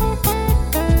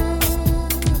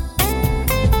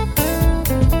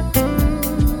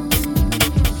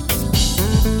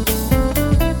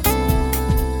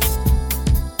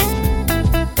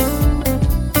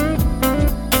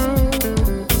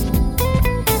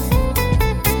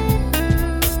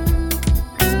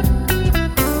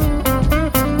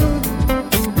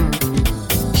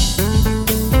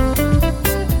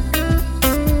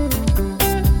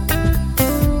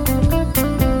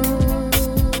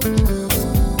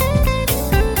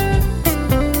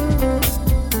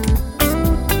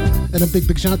 And a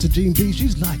big shout out to Jean B.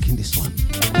 She's liking this one.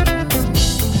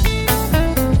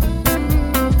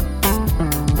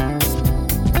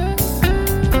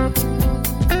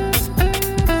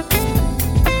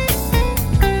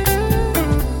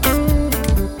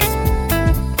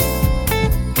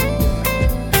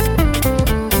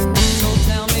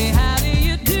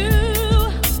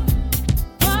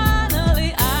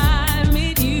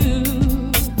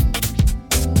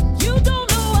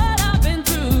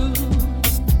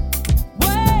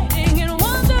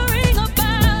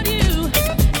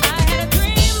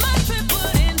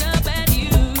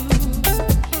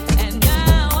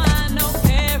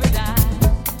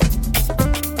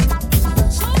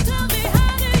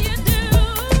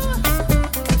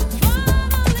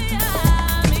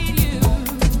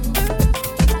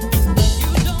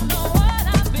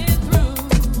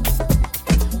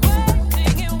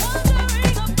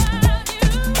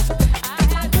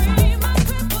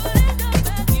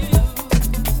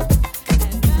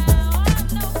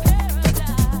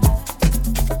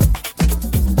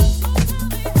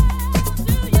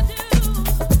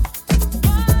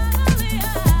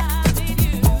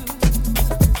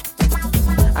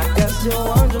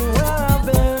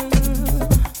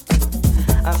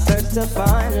 To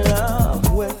find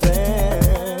love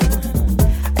within,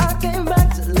 I came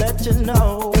back to let you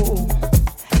know,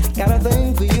 got a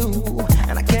thing for you,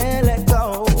 and I can't let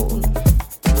go.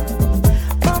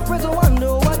 My friends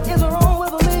wonder what is wrong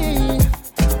with me.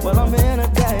 Well, I'm in a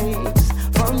daze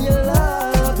from your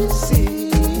love, you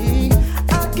see.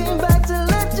 I came back to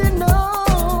let you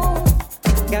know,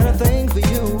 got a thing for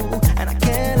you, and I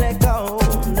can't let go.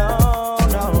 No,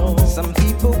 no. Some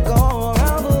people go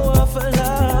around the world for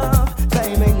love.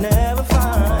 They may never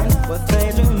find what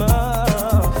they dream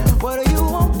of. What do you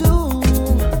want to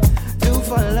do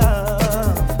for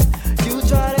love? You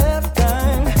tried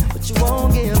everything, but you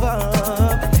won't give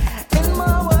up. In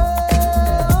my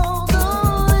world,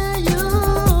 only you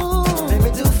make me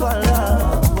do for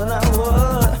love when I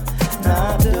would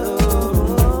not do.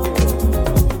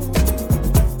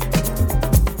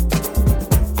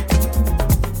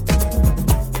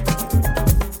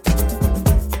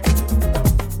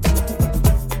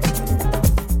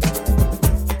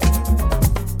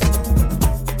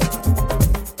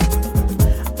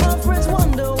 My friends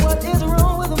wonder what is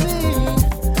wrong with me.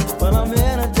 Well, I'm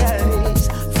in a daze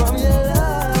from your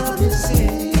love, you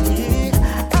see.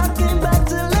 I came back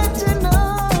to let you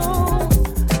know,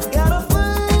 got a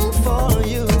thing for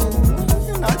you,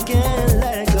 and I can't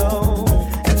let it go.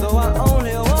 And though I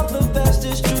only want the best,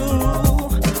 it's true.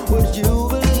 Would you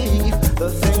believe the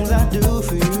things I do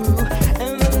for you?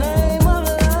 In the name of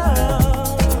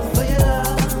love, for your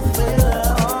love, for your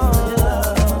love, your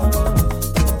love.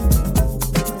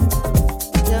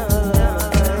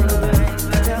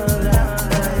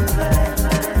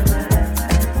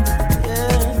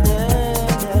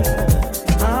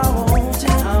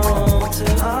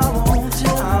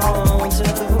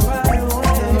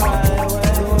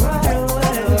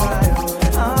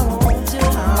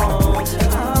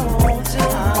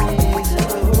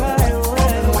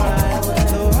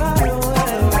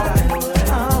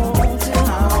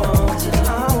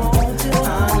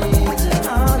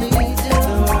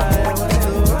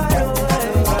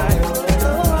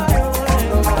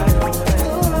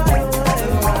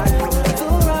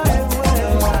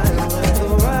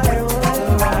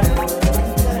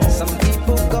 Some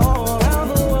people go around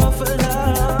the world for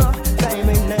love. They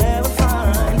may never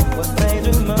find what they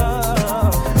dream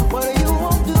of. What do you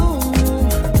want to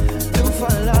do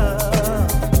for love?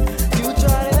 You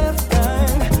tried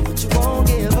everything, but you won't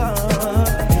give up.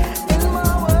 In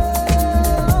my world,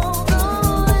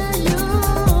 only you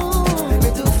make me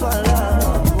do for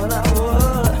love when I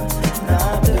would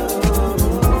not do.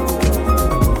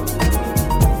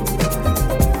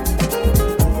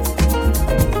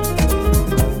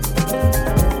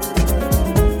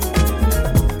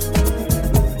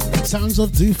 Sounds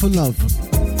of Do for Love.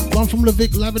 one from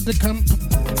Levick Lavender Camp.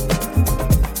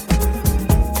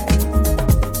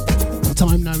 The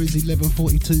time now is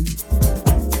 11:42.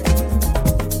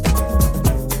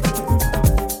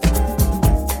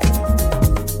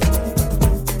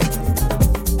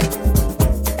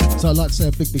 So I'd like to say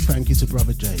a big thank you to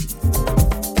Brother J,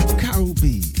 Carol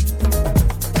B,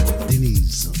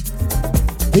 Denise,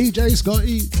 DJ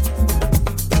Scotty,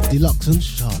 Deluxe and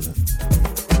Charlotte,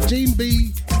 Jean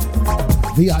B,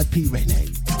 VIP Renee.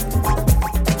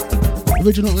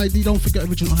 Original ID, don't forget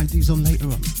original ID's on later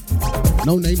on.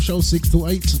 No Name Show 6 to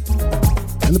 8.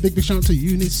 And a big shout out to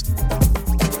Eunice.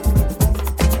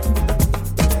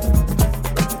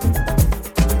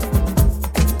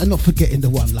 And not forgetting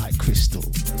the one like Crystal.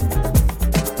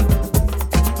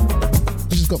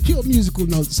 She's got pure musical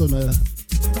notes on her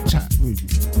chat room.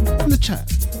 In the chat,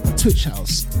 Twitch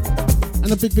house.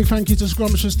 And a big thank you to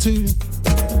Scrumptious too.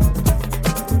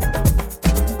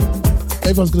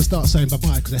 Everyone's going to start saying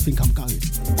bye-bye because they think I'm going.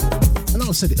 And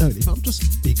I said it earlier, but I'm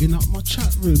just bigging up my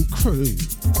chat room crew.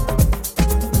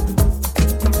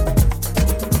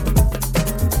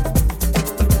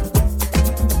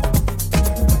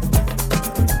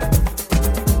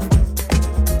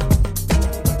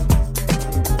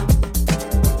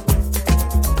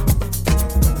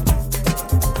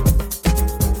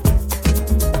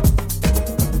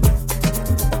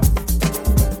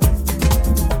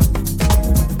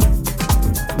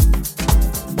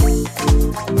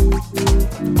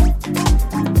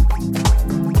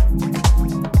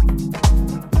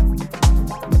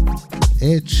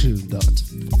 Tune that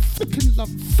I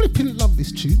flipping love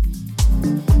this tune.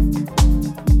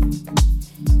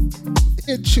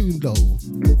 Air tune though.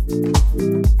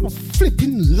 I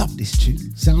flipping love this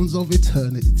tune. Sounds of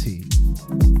Eternity.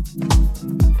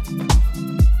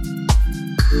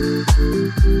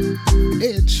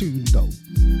 Air tune though.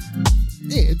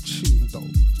 Air tune though.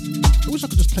 I wish I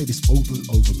could just play this over and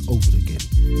over and over again.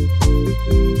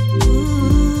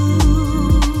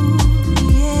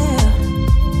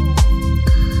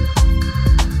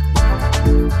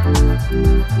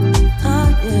 Oh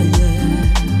yeah, yeah.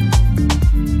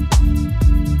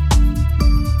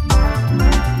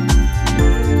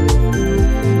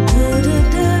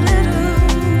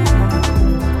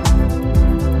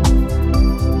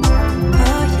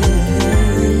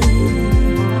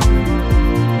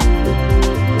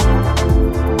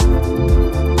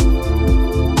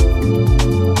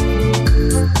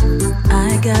 I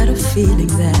got a feeling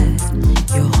that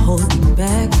you're holding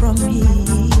back from me.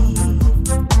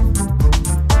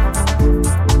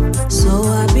 So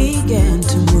I began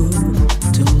to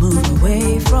move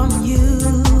away from you.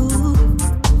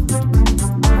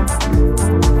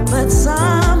 But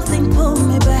something pulled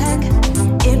me back,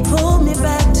 it pulled me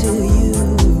back to you.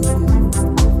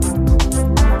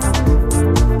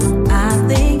 I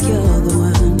think you're the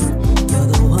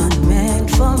one meant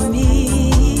for me.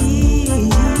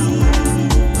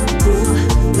 Ooh,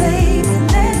 baby,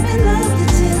 let me love you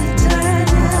till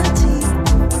eternity.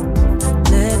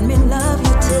 Let me love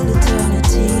you till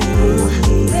eternity.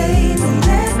 Baby,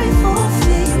 let me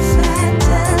fulfill your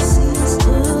fantasies.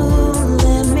 Ooh,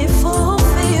 let me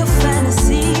fulfill your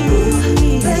fantasy.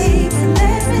 Baby,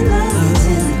 let me love you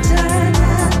till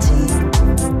eternity.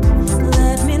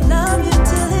 Let me love you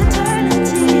till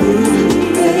eternity.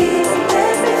 Baby,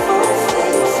 let me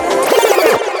fulfill your fantasy.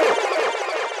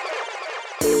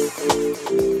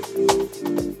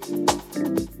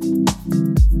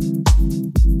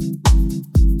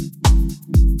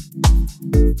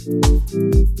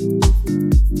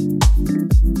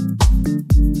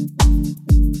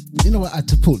 You know what? I had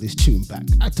to pull this tune back.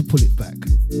 I had to pull it back.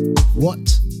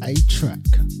 What a track.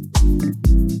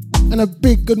 And a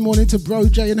big good morning to Bro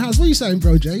J in the house. What are you saying,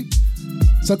 Bro J?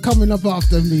 So coming up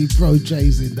after me, Bro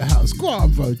J's in the house. Go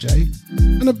on, Bro J.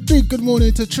 And a big good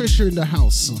morning to Trisha in the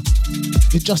house.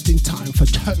 You're just in time for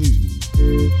tone.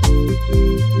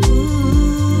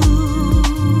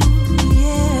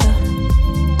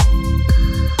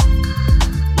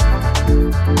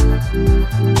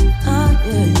 Oh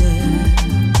yeah, yeah.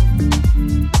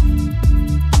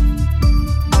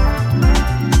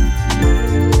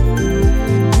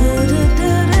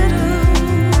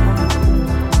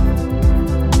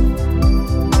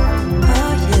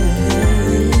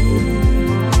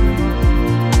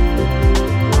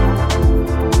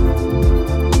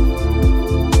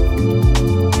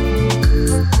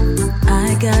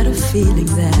 I got a feeling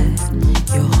that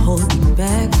you're holding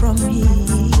back from me.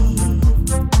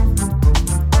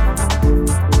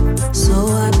 So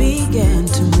I began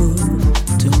to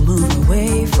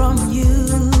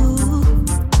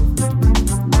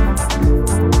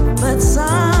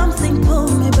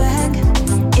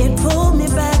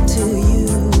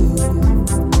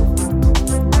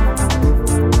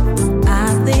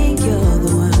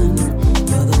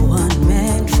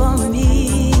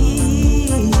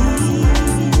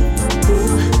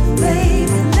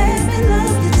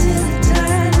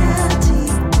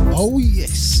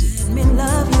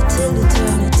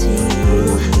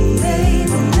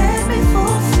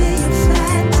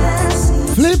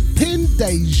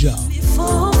Asia.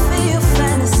 Fulfill your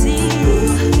fantasy,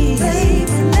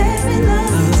 baby. Let me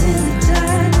love you till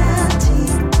eternity.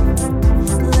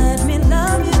 Let me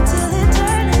love you till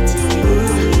eternity,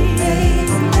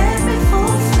 baby. Let me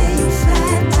fulfill your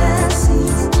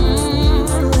fantasies.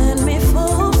 Let me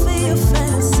fulfill your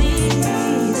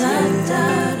fantasies. Da da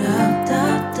da da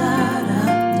da da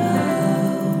da.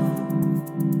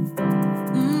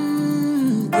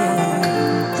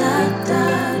 Yeah. Da da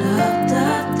da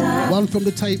da. One from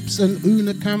the tapes and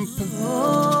Una Camp.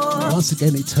 Once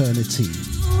again, eternity.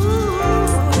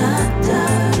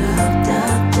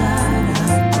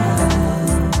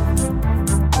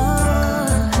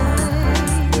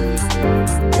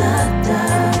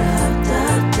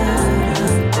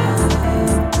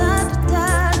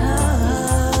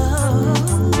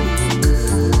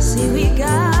 See, we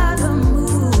gotta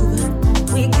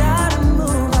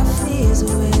move our fears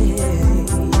away,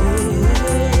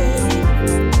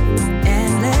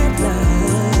 and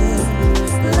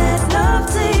let love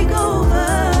take over.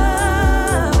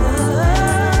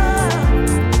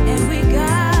 And we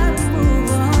gotta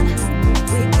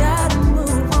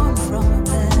move on from the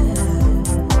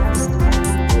past,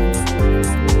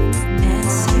 and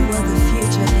see what the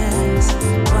future has,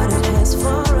 what it has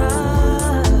for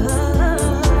us.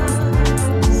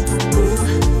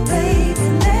 Baby,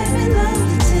 let me love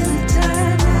you till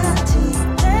eternity.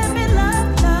 Let me love,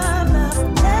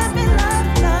 let me love.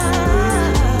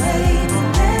 Baby,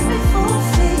 let me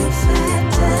fulfill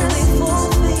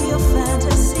your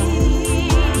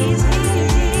fantasies.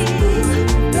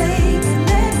 Baby,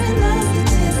 let me love you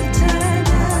till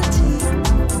eternity.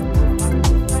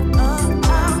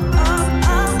 Baby,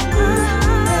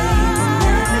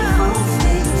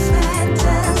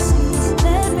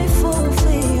 let me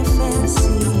fulfill your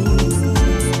fantasies.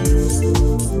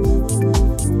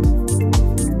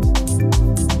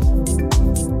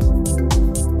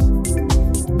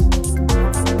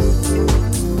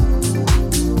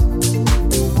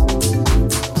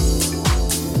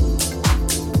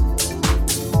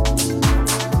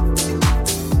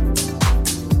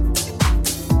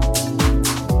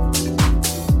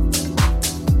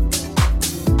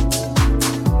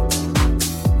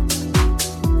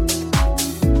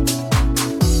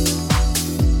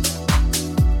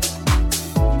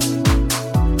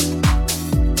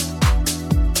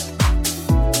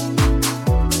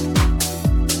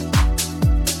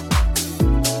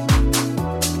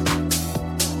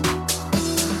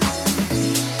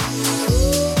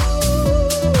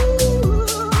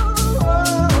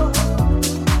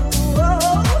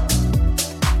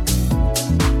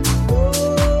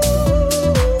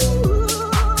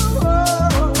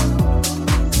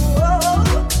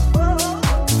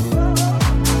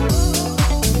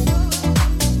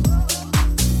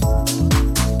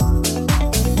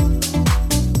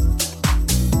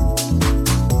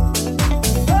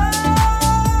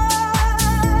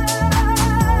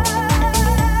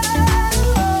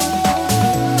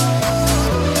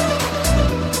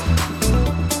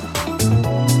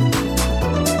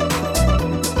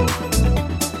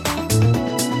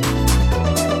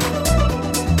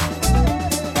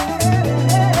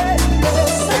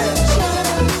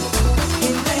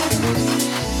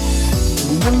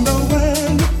 Remember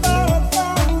when you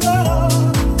found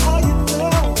love, how you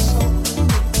felt so good.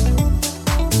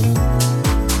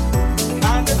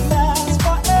 Kind that lasts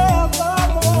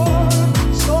forevermore,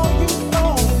 so you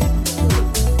know.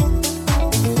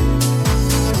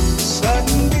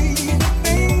 Suddenly the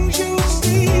things you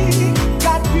see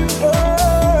got you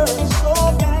hurt so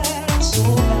bad, so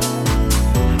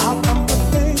bad. How come the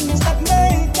things that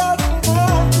make us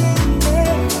happy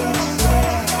make us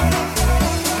sad?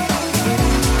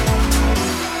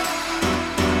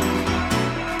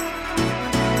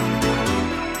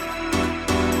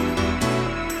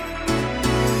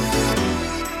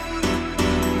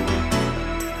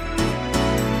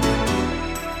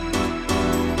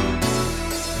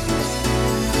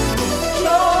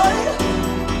 Joy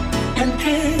and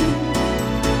pain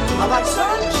are like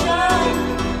sunshine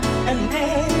and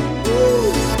rain.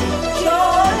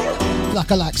 Joy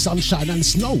Like sunshine and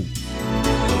snow.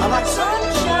 are like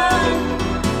sunshine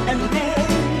and rain.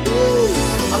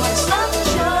 Are like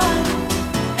sunshine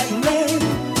and rain.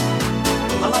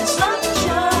 Are like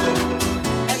sunshine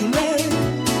and rain.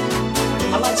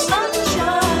 Are like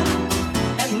sunshine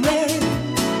and rain.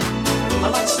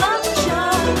 Are like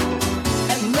sunshine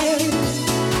and rain.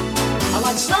 Are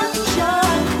like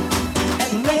sunshine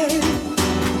and rain.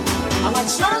 Are like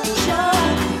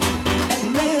sunshine and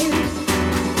rain.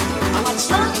 I like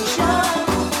sunshine.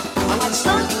 I like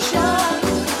sunshine.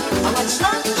 I like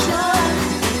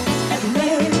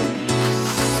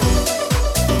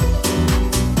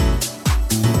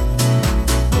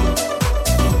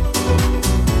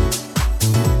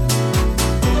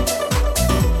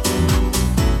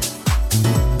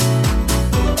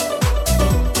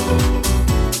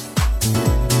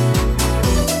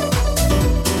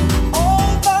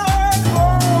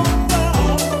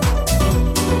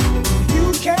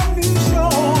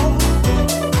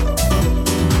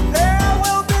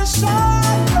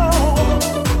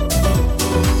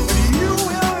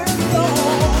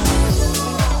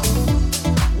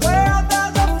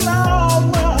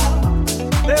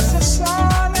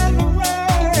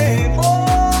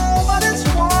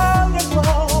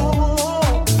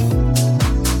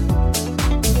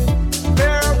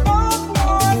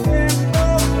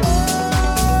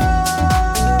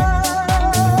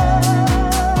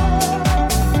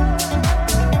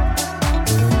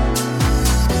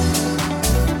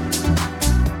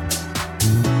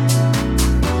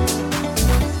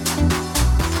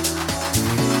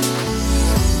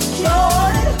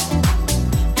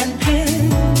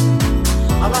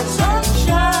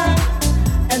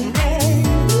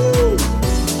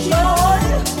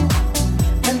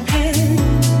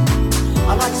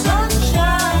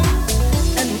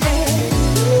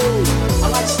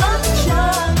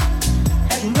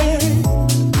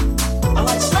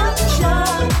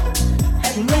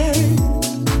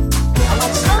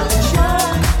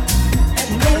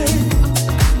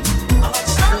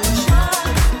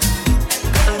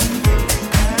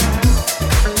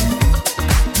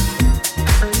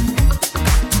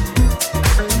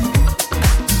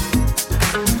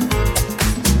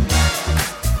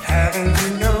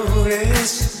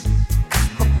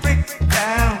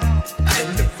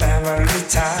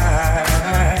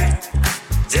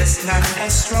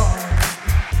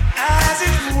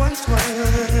it once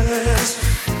was.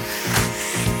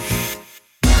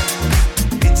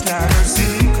 It's not a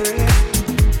secret.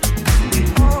 We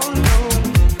all know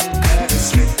that it's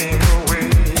slipping away.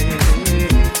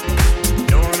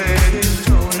 Don't let it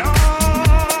go. No,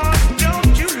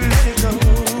 don't you let it go.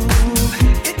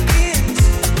 It is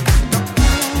the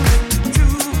only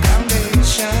true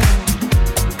foundation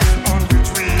on which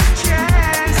we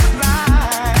can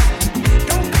survive.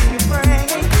 Don't be afraid.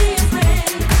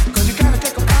 'Cause you gotta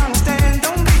take a final stand.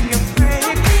 Don't be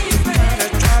afraid. Gotta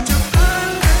try to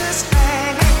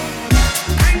understand.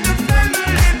 Bring the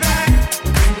family back.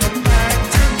 Bring them back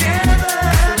together.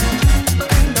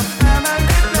 Bring the family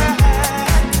back.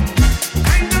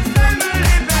 Bring the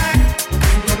family back.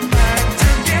 Bring them back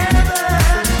together.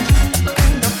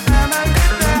 Bring the family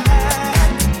back.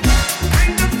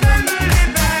 Bring the family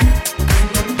back. Bring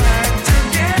them back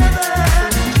together.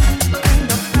 Bring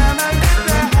the family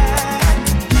back.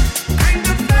 Bring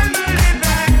the family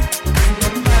back. Bring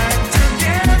them back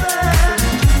together.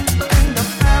 Bring the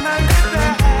family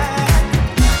back.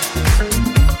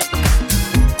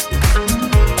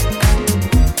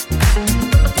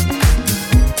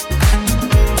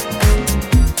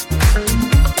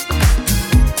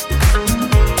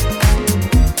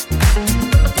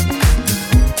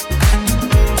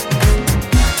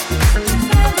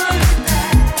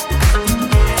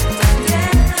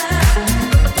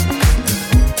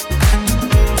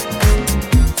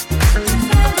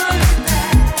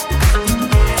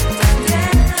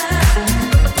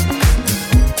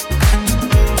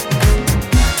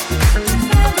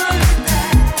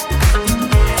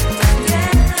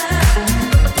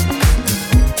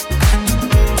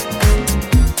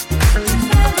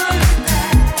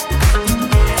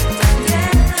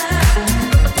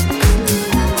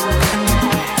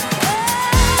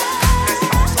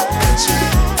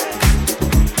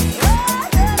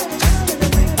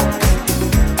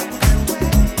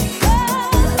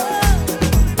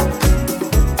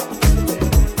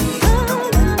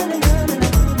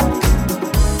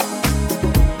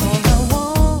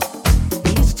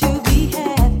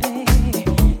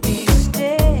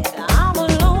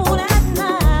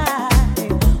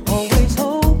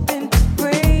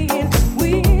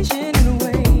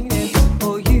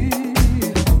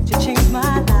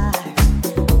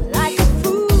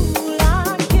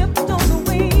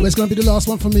 Well, it's going to be the last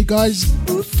one for me, guys.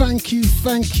 Thank you,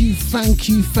 thank you, thank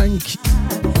you, thank you.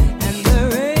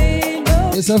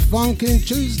 It's a Funkin'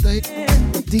 Tuesday.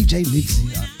 DJ Nibbsy,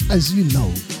 as you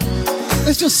know.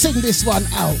 Let's just sing this one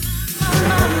out.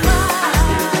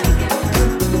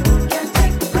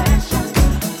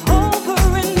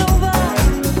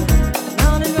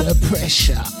 The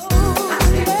pressure.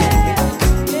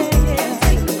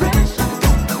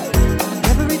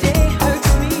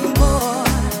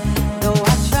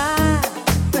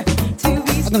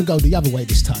 I'm going to go the other way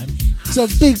this time. So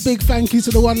big thank you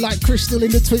to the one like Crystal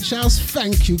in the Twitch house.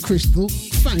 Thank you, Crystal.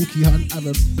 Thank you, hun. Have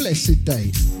a blessed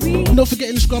day. And not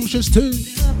forgetting Scrumptious too.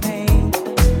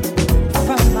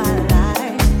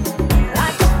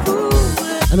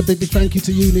 And a big thank you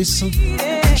to Eunice,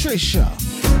 Trisha.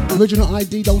 Original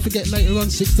ID, don't forget later on,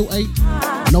 6 till 8.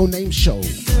 No Name Show.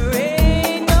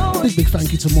 Big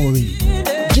thank you to Maureen,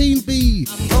 Jean B,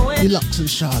 Deluxe and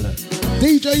Charlotte.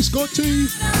 DJ Scotty,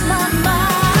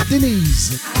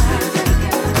 Denise.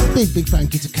 Big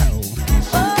thank you to Carol.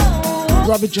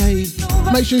 Brother J.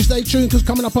 Make sure you stay tuned because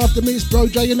coming up after me is Bro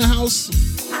J in the house.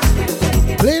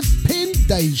 Cliff Pin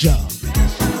Deja.